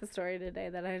me of the story today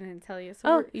that I didn't tell you.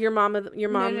 So your mom?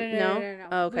 No.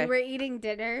 Oh, okay. We were eating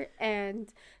dinner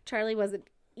and Charlie wasn't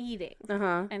eating.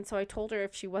 And so I told her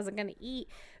if she wasn't going to eat,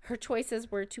 her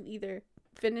choices were to either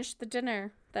finish the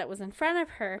dinner that was in front of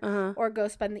her or go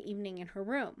spend the evening in her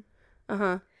room.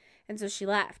 And so she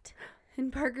left.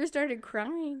 And Parker started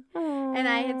crying. Aww. And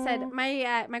I had said,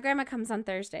 my grandma comes on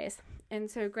Thursdays.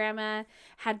 And so grandma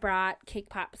had brought cake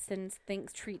pops and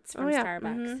treats from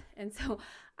Starbucks. And so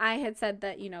I had said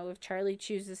that, you know, if Charlie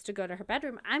chooses to go to her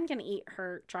bedroom, I'm going to eat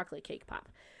her chocolate cake pop.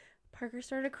 Parker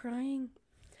started crying.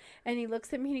 And he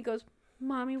looks at me and he goes,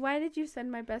 Mommy, why did you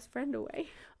send my best friend away?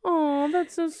 Oh,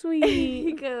 that's so sweet.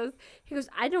 he goes,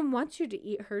 I don't want you to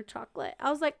eat her chocolate.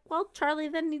 I was like, well, Charlie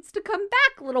then needs to come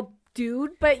back, little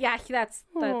dude. But yeah, that's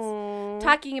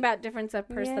talking about difference of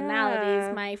personalities.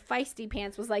 Yeah. My feisty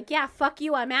pants was like, yeah, fuck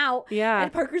you, I'm out. Yeah.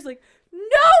 And Parker's like,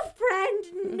 no,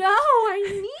 friend, no, I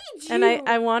need you. And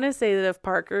I want to say that if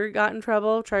Parker got in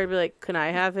trouble, Charlie would be like, can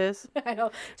I have his? I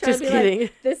know. Just kidding.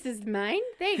 Like, this is mine?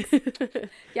 Thanks.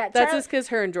 Yeah, that's just because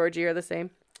her and Georgie are the same.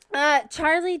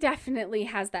 Charlie definitely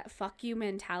has that fuck you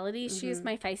mentality. She's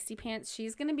my feisty pants.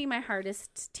 She's going to be my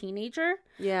hardest teenager.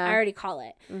 Yeah. I already call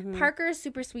it. Parker is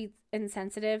super sweet and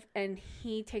sensitive, and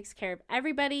he takes care of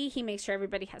everybody. He makes sure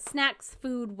everybody has snacks,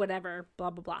 food, whatever, blah,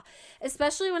 blah, blah.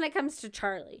 Especially when it comes to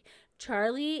Charlie.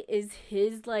 Charlie is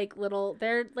his, like, little,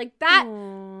 they're like that.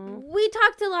 Aww. We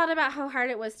talked a lot about how hard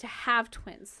it was to have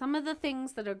twins. Some of the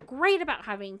things that are great about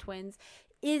having twins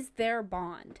is their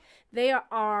bond. They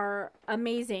are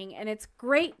amazing, and it's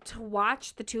great to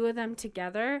watch the two of them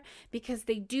together because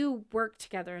they do work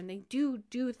together and they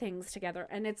do things together,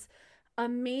 and it's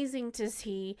amazing to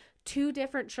see 2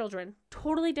 different children,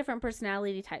 totally different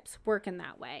personality types, work in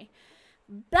that way.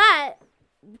 But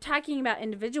talking about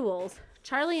individuals,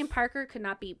 Charlie and Parker could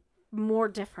not be more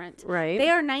different. Right. They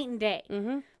are night and day.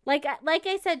 Like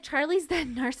I said, Charlie's that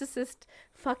narcissist,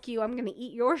 fuck you, I'm going to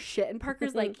eat your shit. And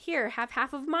Parker's like, here, have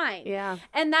half of mine. Yeah.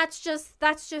 And that's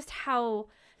just how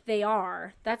they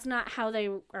are. That's not how they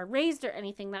are raised or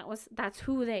anything. That's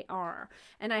who they are.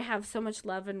 And I have so much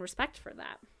love and respect for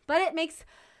that. But it makes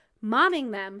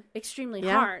momming them extremely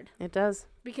hard. It does.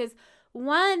 Because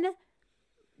one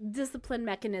discipline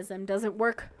mechanism doesn't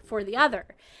work for the other.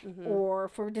 Or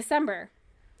for December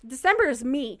is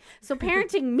me. So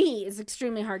parenting me is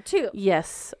extremely hard too.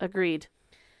 Yes, agreed.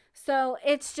 So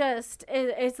it's just,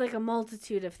 it's like a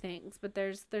multitude of things, but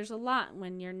there's a lot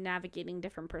when you're navigating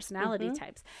different personality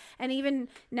types. And even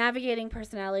navigating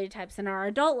personality types in our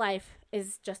adult life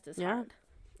is just as hard.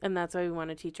 And that's why we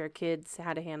want to teach our kids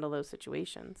how to handle those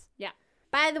situations. Yeah.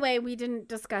 By the way, we didn't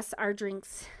discuss our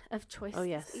drinks of choice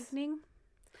this evening.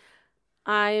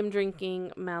 I am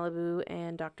drinking Malibu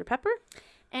and Dr. Pepper.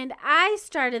 And I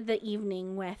started the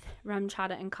evening with rum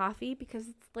chata and coffee because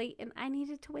it's late and I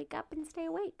needed to wake up and stay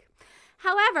awake.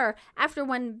 However, after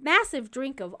one massive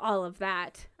drink of all of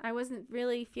that, I wasn't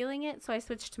really feeling it, so I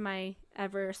switched to my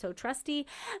ever so trusty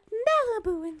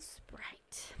Malibu and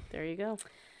Sprite. There you go.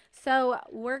 So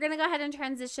we're going to go ahead and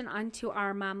transition onto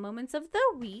our mom moments of the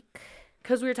week.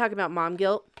 Because we were talking about mom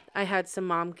guilt, I had some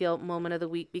mom guilt moment of the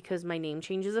week because my name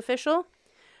change is official.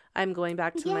 I'm going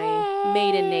back to my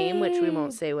maiden name, which we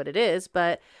won't say what it is,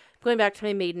 but going back to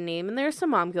my maiden name. And there's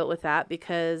some mom guilt with that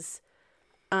because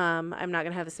I'm not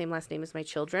going to have the same last name as my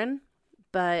children.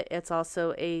 But it's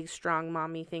also a strong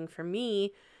mommy thing for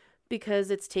me because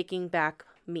it's taking back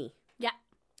me. Yeah.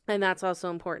 And that's also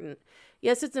important.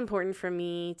 Yes, it's important for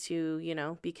me to,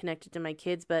 be connected to my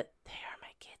kids, but they are my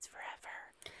kids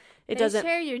forever. It doesn't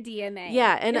share your DNA.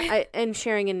 Yeah, and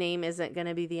sharing a name isn't going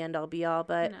to be the end all be all,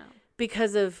 but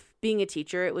because of being a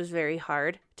teacher, it was very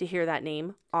hard to hear that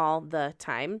name all the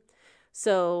time.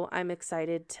 So I'm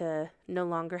excited to no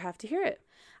longer have to hear it.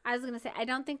 I was going to say, I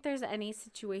don't think there's any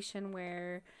situation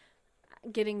where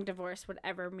getting divorced would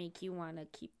ever make you want to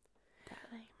keep that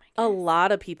name. A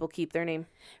lot of people keep their name.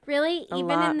 Really?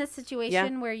 Even in the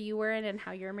situation where you were in and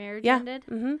how your marriage ended?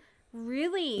 Mm-hmm.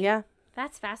 Really? Yeah.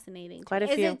 That's fascinating. Quite a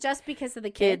few. Is it just because of the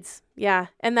kids? Yeah.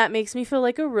 And that makes me feel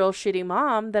like a real shitty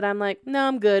mom that I'm like, no,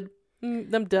 I'm good.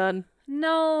 I'm done.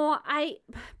 No,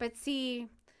 but see,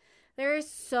 there is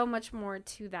so much more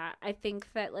to that. I think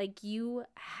that like you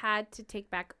had to take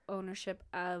back ownership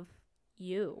of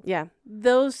you. Yeah.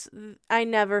 I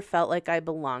never felt like I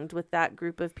belonged with that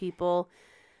group of people.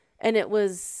 And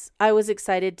I was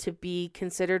excited to be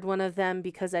considered one of them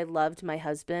because I loved my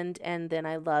husband and then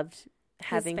I loved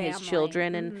having his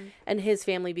children and his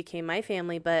family became my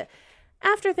family. But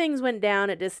after things went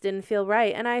down, it just didn't feel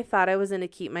right. And I thought I was going to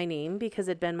keep my name because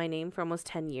it'd been my name for almost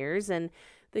 10 years and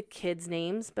the kids'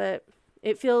 names. But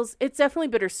it's definitely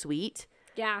bittersweet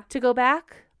to go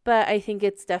back. But I think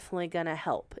it's definitely going to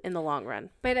help in the long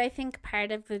run. But I think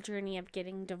part of the journey of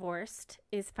getting divorced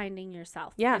is finding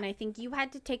yourself. Yeah. And I think you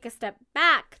had to take a step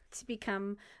back to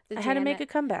become the Jana. I had to make a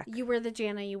comeback. You were the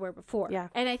Jana you were before. Yeah.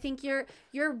 And I think you're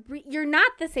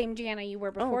not the same Jana you were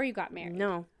before you got married.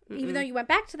 No. Even though you went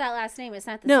back to that last name, it's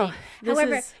not the same.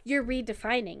 However, you're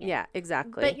redefining it. Yeah,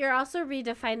 exactly. But you're also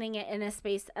redefining it in a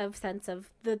space of sense of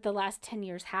the last 10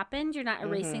 years happened. You're not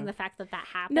erasing the fact that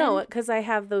happened. No, because I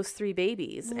have those 3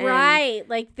 babies. Right.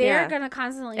 Like, they're going to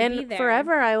constantly be there. And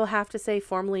forever, I will have to say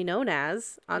formerly known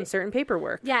as on certain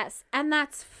paperwork. Yes. And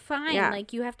that's fine. Yeah.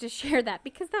 Like, you have to share that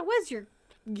because that was your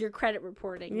credit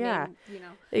reporting name,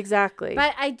 Exactly.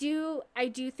 But I do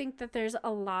think that there's a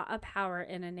lot of power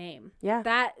in a name. Yeah.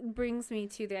 That brings me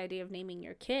to the idea of naming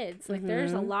your kids. Like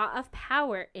there's a lot of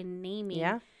power in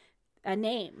naming a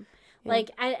name. Yeah.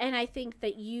 Like and I think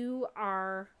that you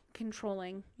are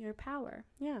controlling your power.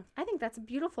 Yeah. I think that's a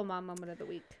beautiful mom moment of the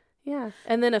week. Yeah.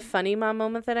 And then a funny mom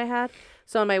moment that I had.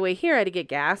 So on my way here I had to get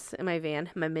gas in my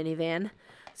minivan.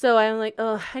 So I'm like,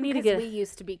 oh, I need to get. We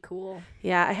used to be cool.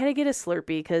 Yeah, I had to get a Slurpee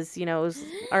because it was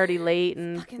already late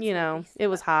and it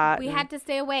was hot. We had to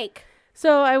stay awake.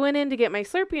 So I went in to get my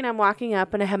Slurpee and I'm walking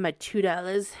up and I have my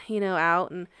 $2,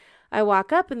 out and I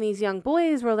walk up and these young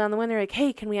boys roll down the window. They're like,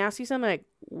 "Hey, can we ask you something?" I'm like,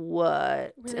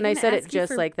 "What?" And I said it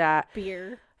just like that.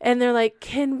 Beer. And they're like,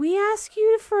 "Can we ask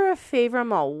you for a favor?"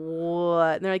 I'm all,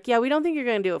 "What?" And they're like, "Yeah, we don't think you're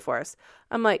going to do it for us."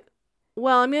 I'm like,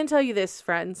 "Well, I'm going to tell you this,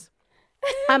 friends.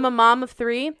 I'm a mom of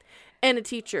 3 and a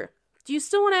teacher. Do you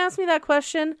still want to ask me that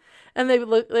question?" And they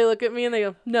look at me and they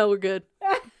go, "No, we're good."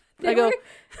 I go.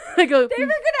 They were gonna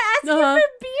ask you for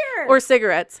beer or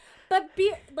cigarettes. But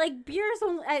beer's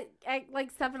only at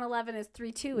like 7-Eleven is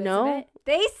 $3.2, isn't it?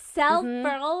 They sell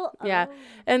Pearl. Yeah,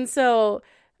 and so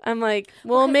I'm like,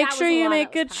 well make sure you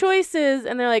make good choices.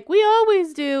 And they're like, "We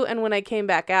always do." And when I came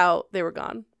back out, they were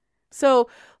gone. So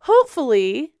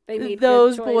hopefully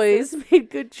those boys made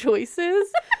good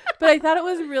choices. But I thought it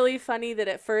was really funny that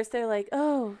at first they're like,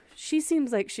 "Oh, she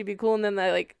seems like she'd be cool." And then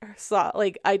I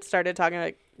I started talking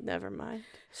like, never mind.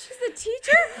 She's a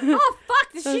teacher? Oh,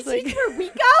 fuck. Did she teach for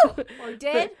Rico? Or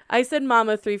did? I said mom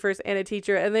of 3 first and a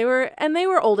teacher. And they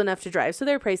were old enough to drive. So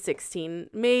they were probably 16,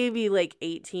 maybe like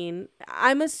 18.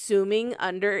 I'm assuming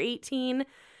under 18.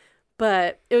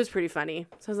 But it was pretty funny.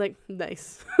 So I was like,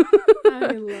 nice. I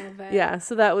love it. Yeah.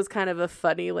 So that was kind of a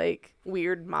funny,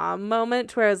 weird mom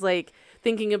moment where I was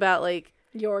thinking about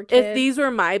your kids. If these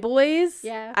were my boys,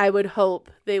 I would hope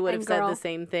they would have said the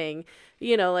same thing.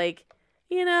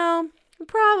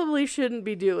 Probably shouldn't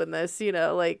be doing this,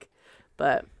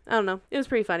 but I don't know. It was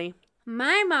pretty funny.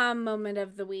 My mom moment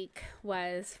of the week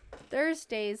was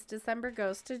Thursdays, December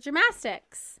goes to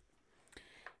gymnastics.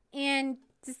 And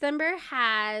December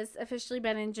has officially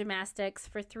been in gymnastics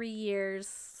for 3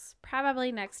 years,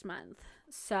 probably next month.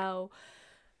 So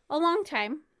a long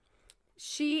time.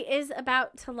 She is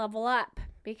about to level up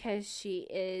because she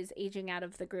is aging out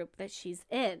of the group that she's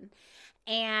in.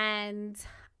 And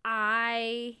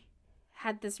I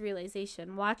had this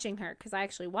realization watching her, because I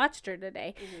actually watched her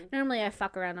today. Normally I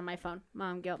fuck around on my phone.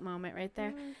 Mom guilt moment right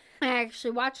there. I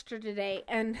actually watched her today,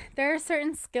 and there are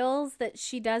certain skills that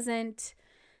she doesn't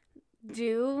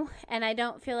do, and I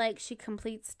don't feel like she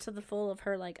completes to the full of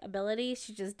her like ability.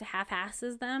 She just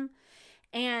half-asses them.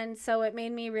 And so it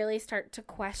made me really start to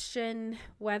question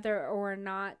whether or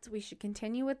not we should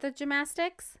continue with the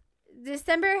gymnastics.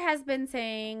 December has been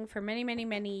saying for many, many,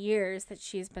 many years that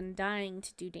she's been dying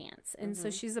to do dance. And so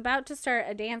she's about to start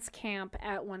a dance camp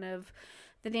at one of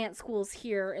the dance schools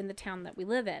here in the town that we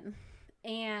live in.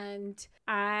 And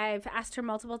I've asked her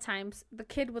multiple times. The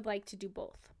kid would like to do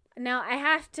both. Now, I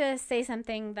have to say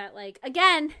something that, like,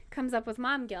 again, comes up with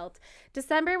mom guilt.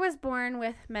 December was born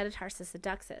with metatarsus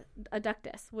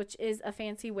adductus, which is a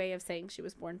fancy way of saying she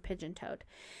was born pigeon-toed.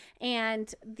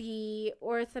 And the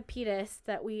orthopedist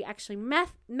that we actually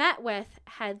met with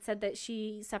had said that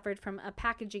she suffered from a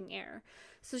packaging error.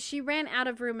 So she ran out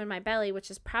of room in my belly, which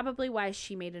is probably why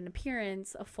she made an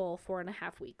appearance a full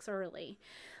 4.5 weeks early.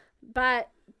 But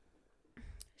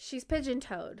she's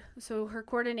pigeon-toed, so her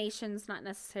coordination's not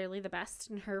necessarily the best,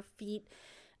 and her feet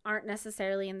aren't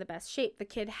necessarily in the best shape. The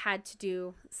kid had to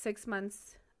do 6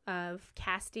 months of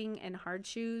casting and hard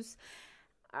shoes.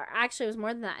 Actually, it was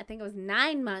more than that. I think it was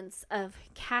 9 months of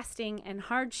casting and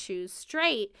hard shoes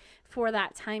straight for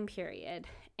that time period.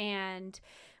 And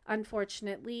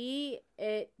unfortunately,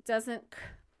 it doesn't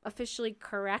officially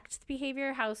correct the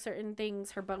behavior, how certain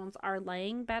things, her bones are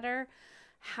laying better.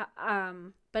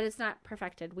 But it's not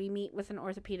perfected. We meet with an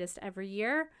orthopedist every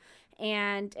year,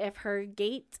 and if her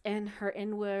gait and her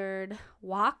inward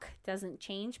walk doesn't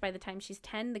change by the time she's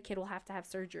 10, the kid will have to have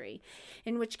surgery,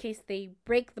 in which case they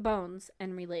break the bones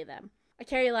and relay them. I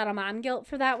carry a lot of mom guilt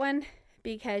for that one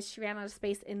because she ran out of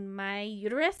space in my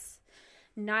uterus,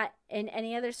 not in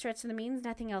any other stretch of the means.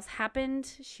 Nothing else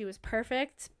happened. She was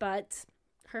perfect, but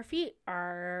her feet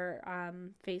are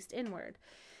faced inward.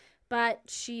 But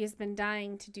she has been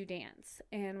dying to do dance.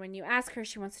 And when you ask her,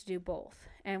 she wants to do both.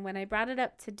 And when I brought it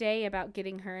up today about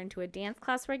getting her into a dance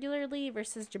class regularly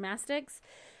versus gymnastics,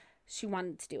 she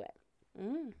wanted to do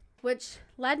it. Which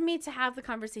led me to have the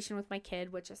conversation with my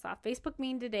kid, which I saw a Facebook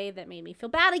meme today that made me feel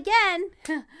bad again.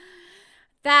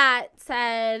 That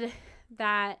said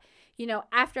that, you know,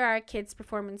 after our kids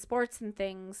perform in sports and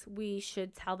things, we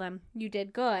should tell them, you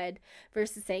did good,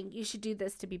 versus saying, you should do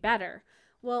this to be better.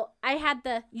 Well, I had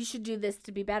the you should do this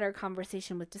to be better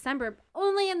conversation with December,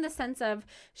 only in the sense of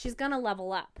she's going to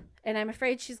level up. And I'm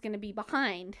afraid she's going to be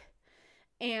behind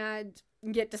and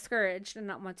get discouraged and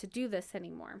not want to do this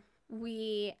anymore.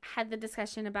 We had the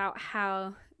discussion about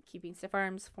how keeping stiff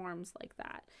arms forms like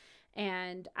that.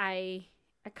 And I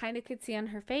kind of could see on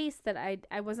her face that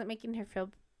I wasn't making her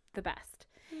feel the best.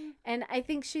 And I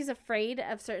think she's afraid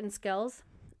of certain skills.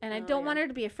 And I don't want her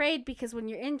to be afraid, because when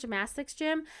you're in gymnastics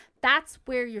gym, that's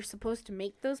where you're supposed to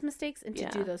make those mistakes and to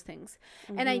do those things.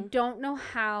 And I don't know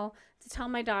how to tell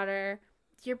my daughter,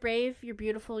 you're brave, you're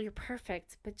beautiful, you're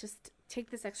perfect, but just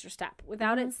take this extra step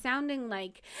without it sounding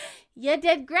like you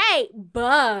did great,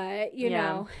 but, you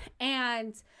know.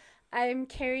 And I'm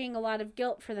carrying a lot of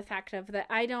guilt for the fact of that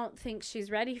I don't think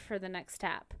she's ready for the next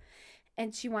step.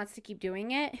 And she wants to keep doing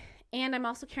it. And I'm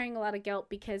also carrying a lot of guilt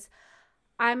because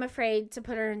I'm afraid to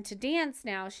put her into dance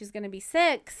now. She's going to be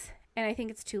 6, and I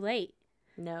think it's too late.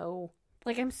 No.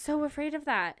 Like, I'm so afraid of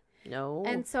that. No.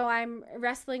 And so I'm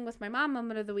wrestling with my mom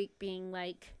moment of the week being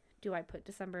like, do I put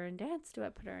December in dance? Do I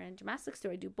put her in gymnastics?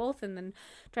 Do I do both and then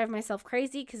drive myself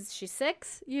crazy because she's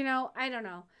 6? You know, I don't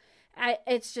know.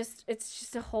 It's just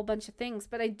a whole bunch of things.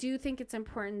 But I do think it's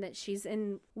important that she's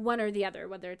in one or the other,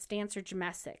 whether it's dance or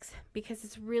gymnastics, because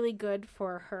it's really good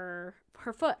for her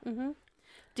foot.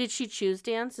 Did she choose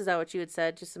dance? Is that what you had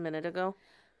said just a minute ago?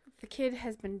 The kid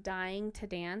has been dying to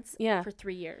dance for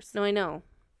 3 years. No, I know.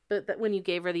 But when you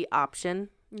gave her the option.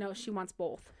 No, she wants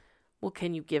both. Well,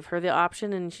 can you give her the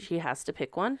option and she has to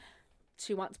pick one?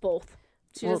 She wants both.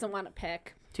 She doesn't want to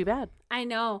pick. Too bad. I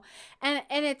know. And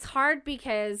it's hard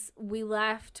because we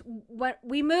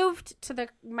moved to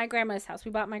my grandma's house.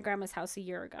 We bought my grandma's house a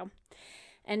year ago.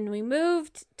 And we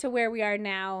moved to where we are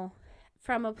now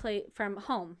from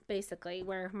home, basically,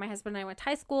 where my husband and I went to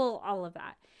high school, all of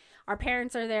that. Our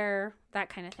parents are there, that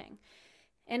kind of thing.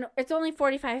 And it's only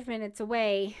 45 minutes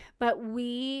away, but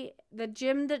the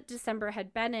gym that December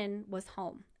had been in was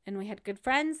home. And we had good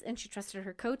friends, and she trusted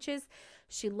her coaches.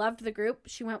 She loved the group.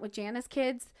 She went with Jana's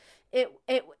kids. It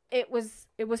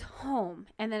was home.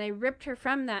 And then I ripped her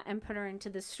from that and put her into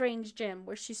this strange gym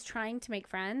where she's trying to make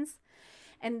friends.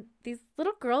 And these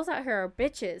little girls out here are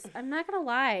bitches. I'm not going to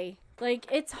lie. Like,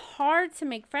 it's hard to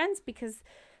make friends because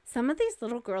some of these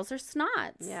little girls are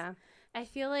snots. Yeah. I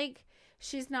feel like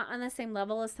she's not on the same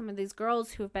level as some of these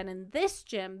girls who have been in this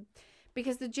gym,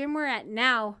 because the gym we're at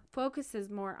now focuses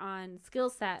more on skill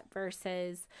set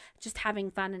versus just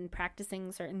having fun and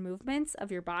practicing certain movements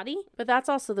of your body. But that's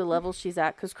also the level she's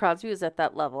at, because Crosby was at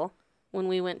that level when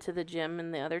we went to the gym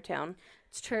in the other town.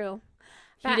 It's true.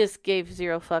 He just gave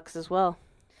 0 fucks as well.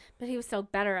 But he was still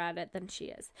better at it than she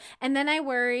is. And then I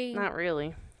worry. Not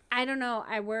really. I don't know.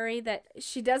 I worry that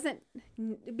she doesn't,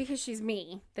 because she's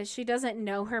me, that she doesn't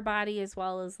know her body as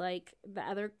well as like the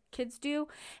other kids do.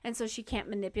 And so she can't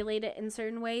manipulate it in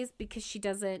certain ways because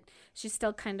she's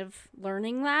still kind of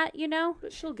learning that, you know?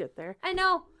 But she'll get there. I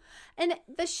know. And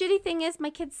the shitty thing is, my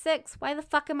kid's 6. Why the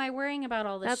fuck am I worrying about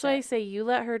all this That's why I say you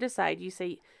let her decide. You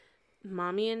say,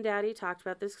 Mommy and Daddy talked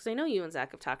about this, because I know you and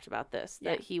Zach have talked about this,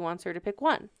 that he wants her to pick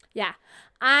one. Yeah.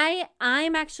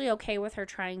 I'm actually okay with her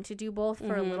trying to do both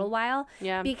for a little while.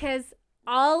 Yeah. Because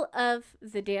all of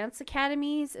the dance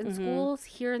academies and schools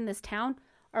here in this town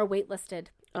are waitlisted.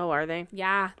 Oh, are they?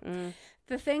 Yeah.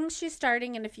 The thing she's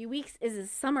starting in a few weeks is a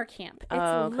summer camp.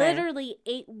 It's literally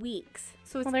 8 weeks.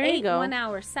 So it's 8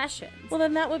 one-hour sessions. Well,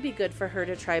 then that would be good for her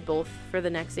to try both for the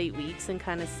next 8 weeks and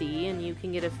kind of see, and you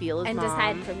can get a feel as and mom.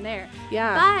 Decide from there.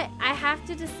 Yeah. But I have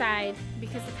to decide,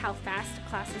 because of how fast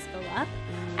classes fill up,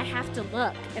 I have to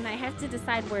look, and I have to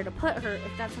decide where to put her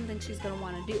if that's something she's going to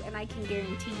want to do. And I can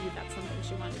guarantee you that's something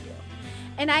she wants to do.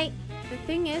 And the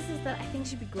thing is that I think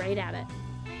she'd be great at it.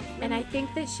 And I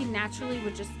think that she naturally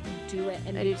would just do it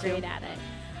and be great at it.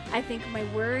 I think my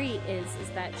worry is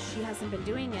that she hasn't been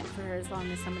doing it for as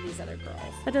long as some of these other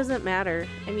girls. That doesn't matter.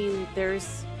 I mean,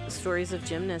 there's stories of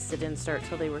gymnasts that didn't start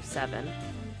till they were 7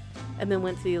 and then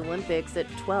went to the Olympics at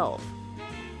 12.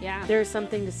 Yeah. There's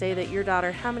something to say that your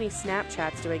daughter, how many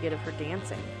Snapchats do I get of her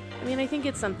dancing? I mean, I think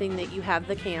it's something that you have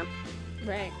the camp.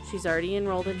 Right. She's already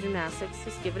enrolled in gymnastics.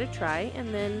 Just give it a try,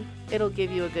 and then it'll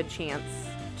give you a good chance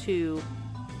to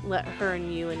let her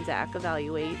and you and Zach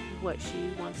evaluate what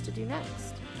she wants to do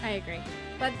next. I agree.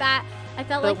 But I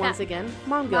felt like once again,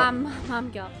 mom guilt. Mom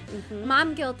guilt. Mm-hmm.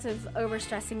 Mom guilt of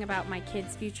overstressing about my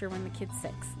kid's future when the kid's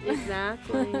 6.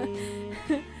 Exactly.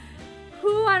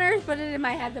 Who on earth put it in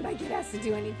my head that my kid has to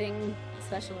do anything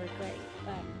special or great?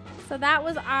 So that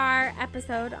was our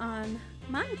episode on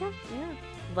mom guilt. Yeah.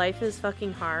 Life is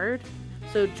fucking hard.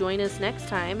 So join us next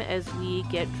time as we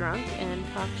get drunk and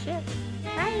talk shit.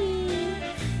 Bye.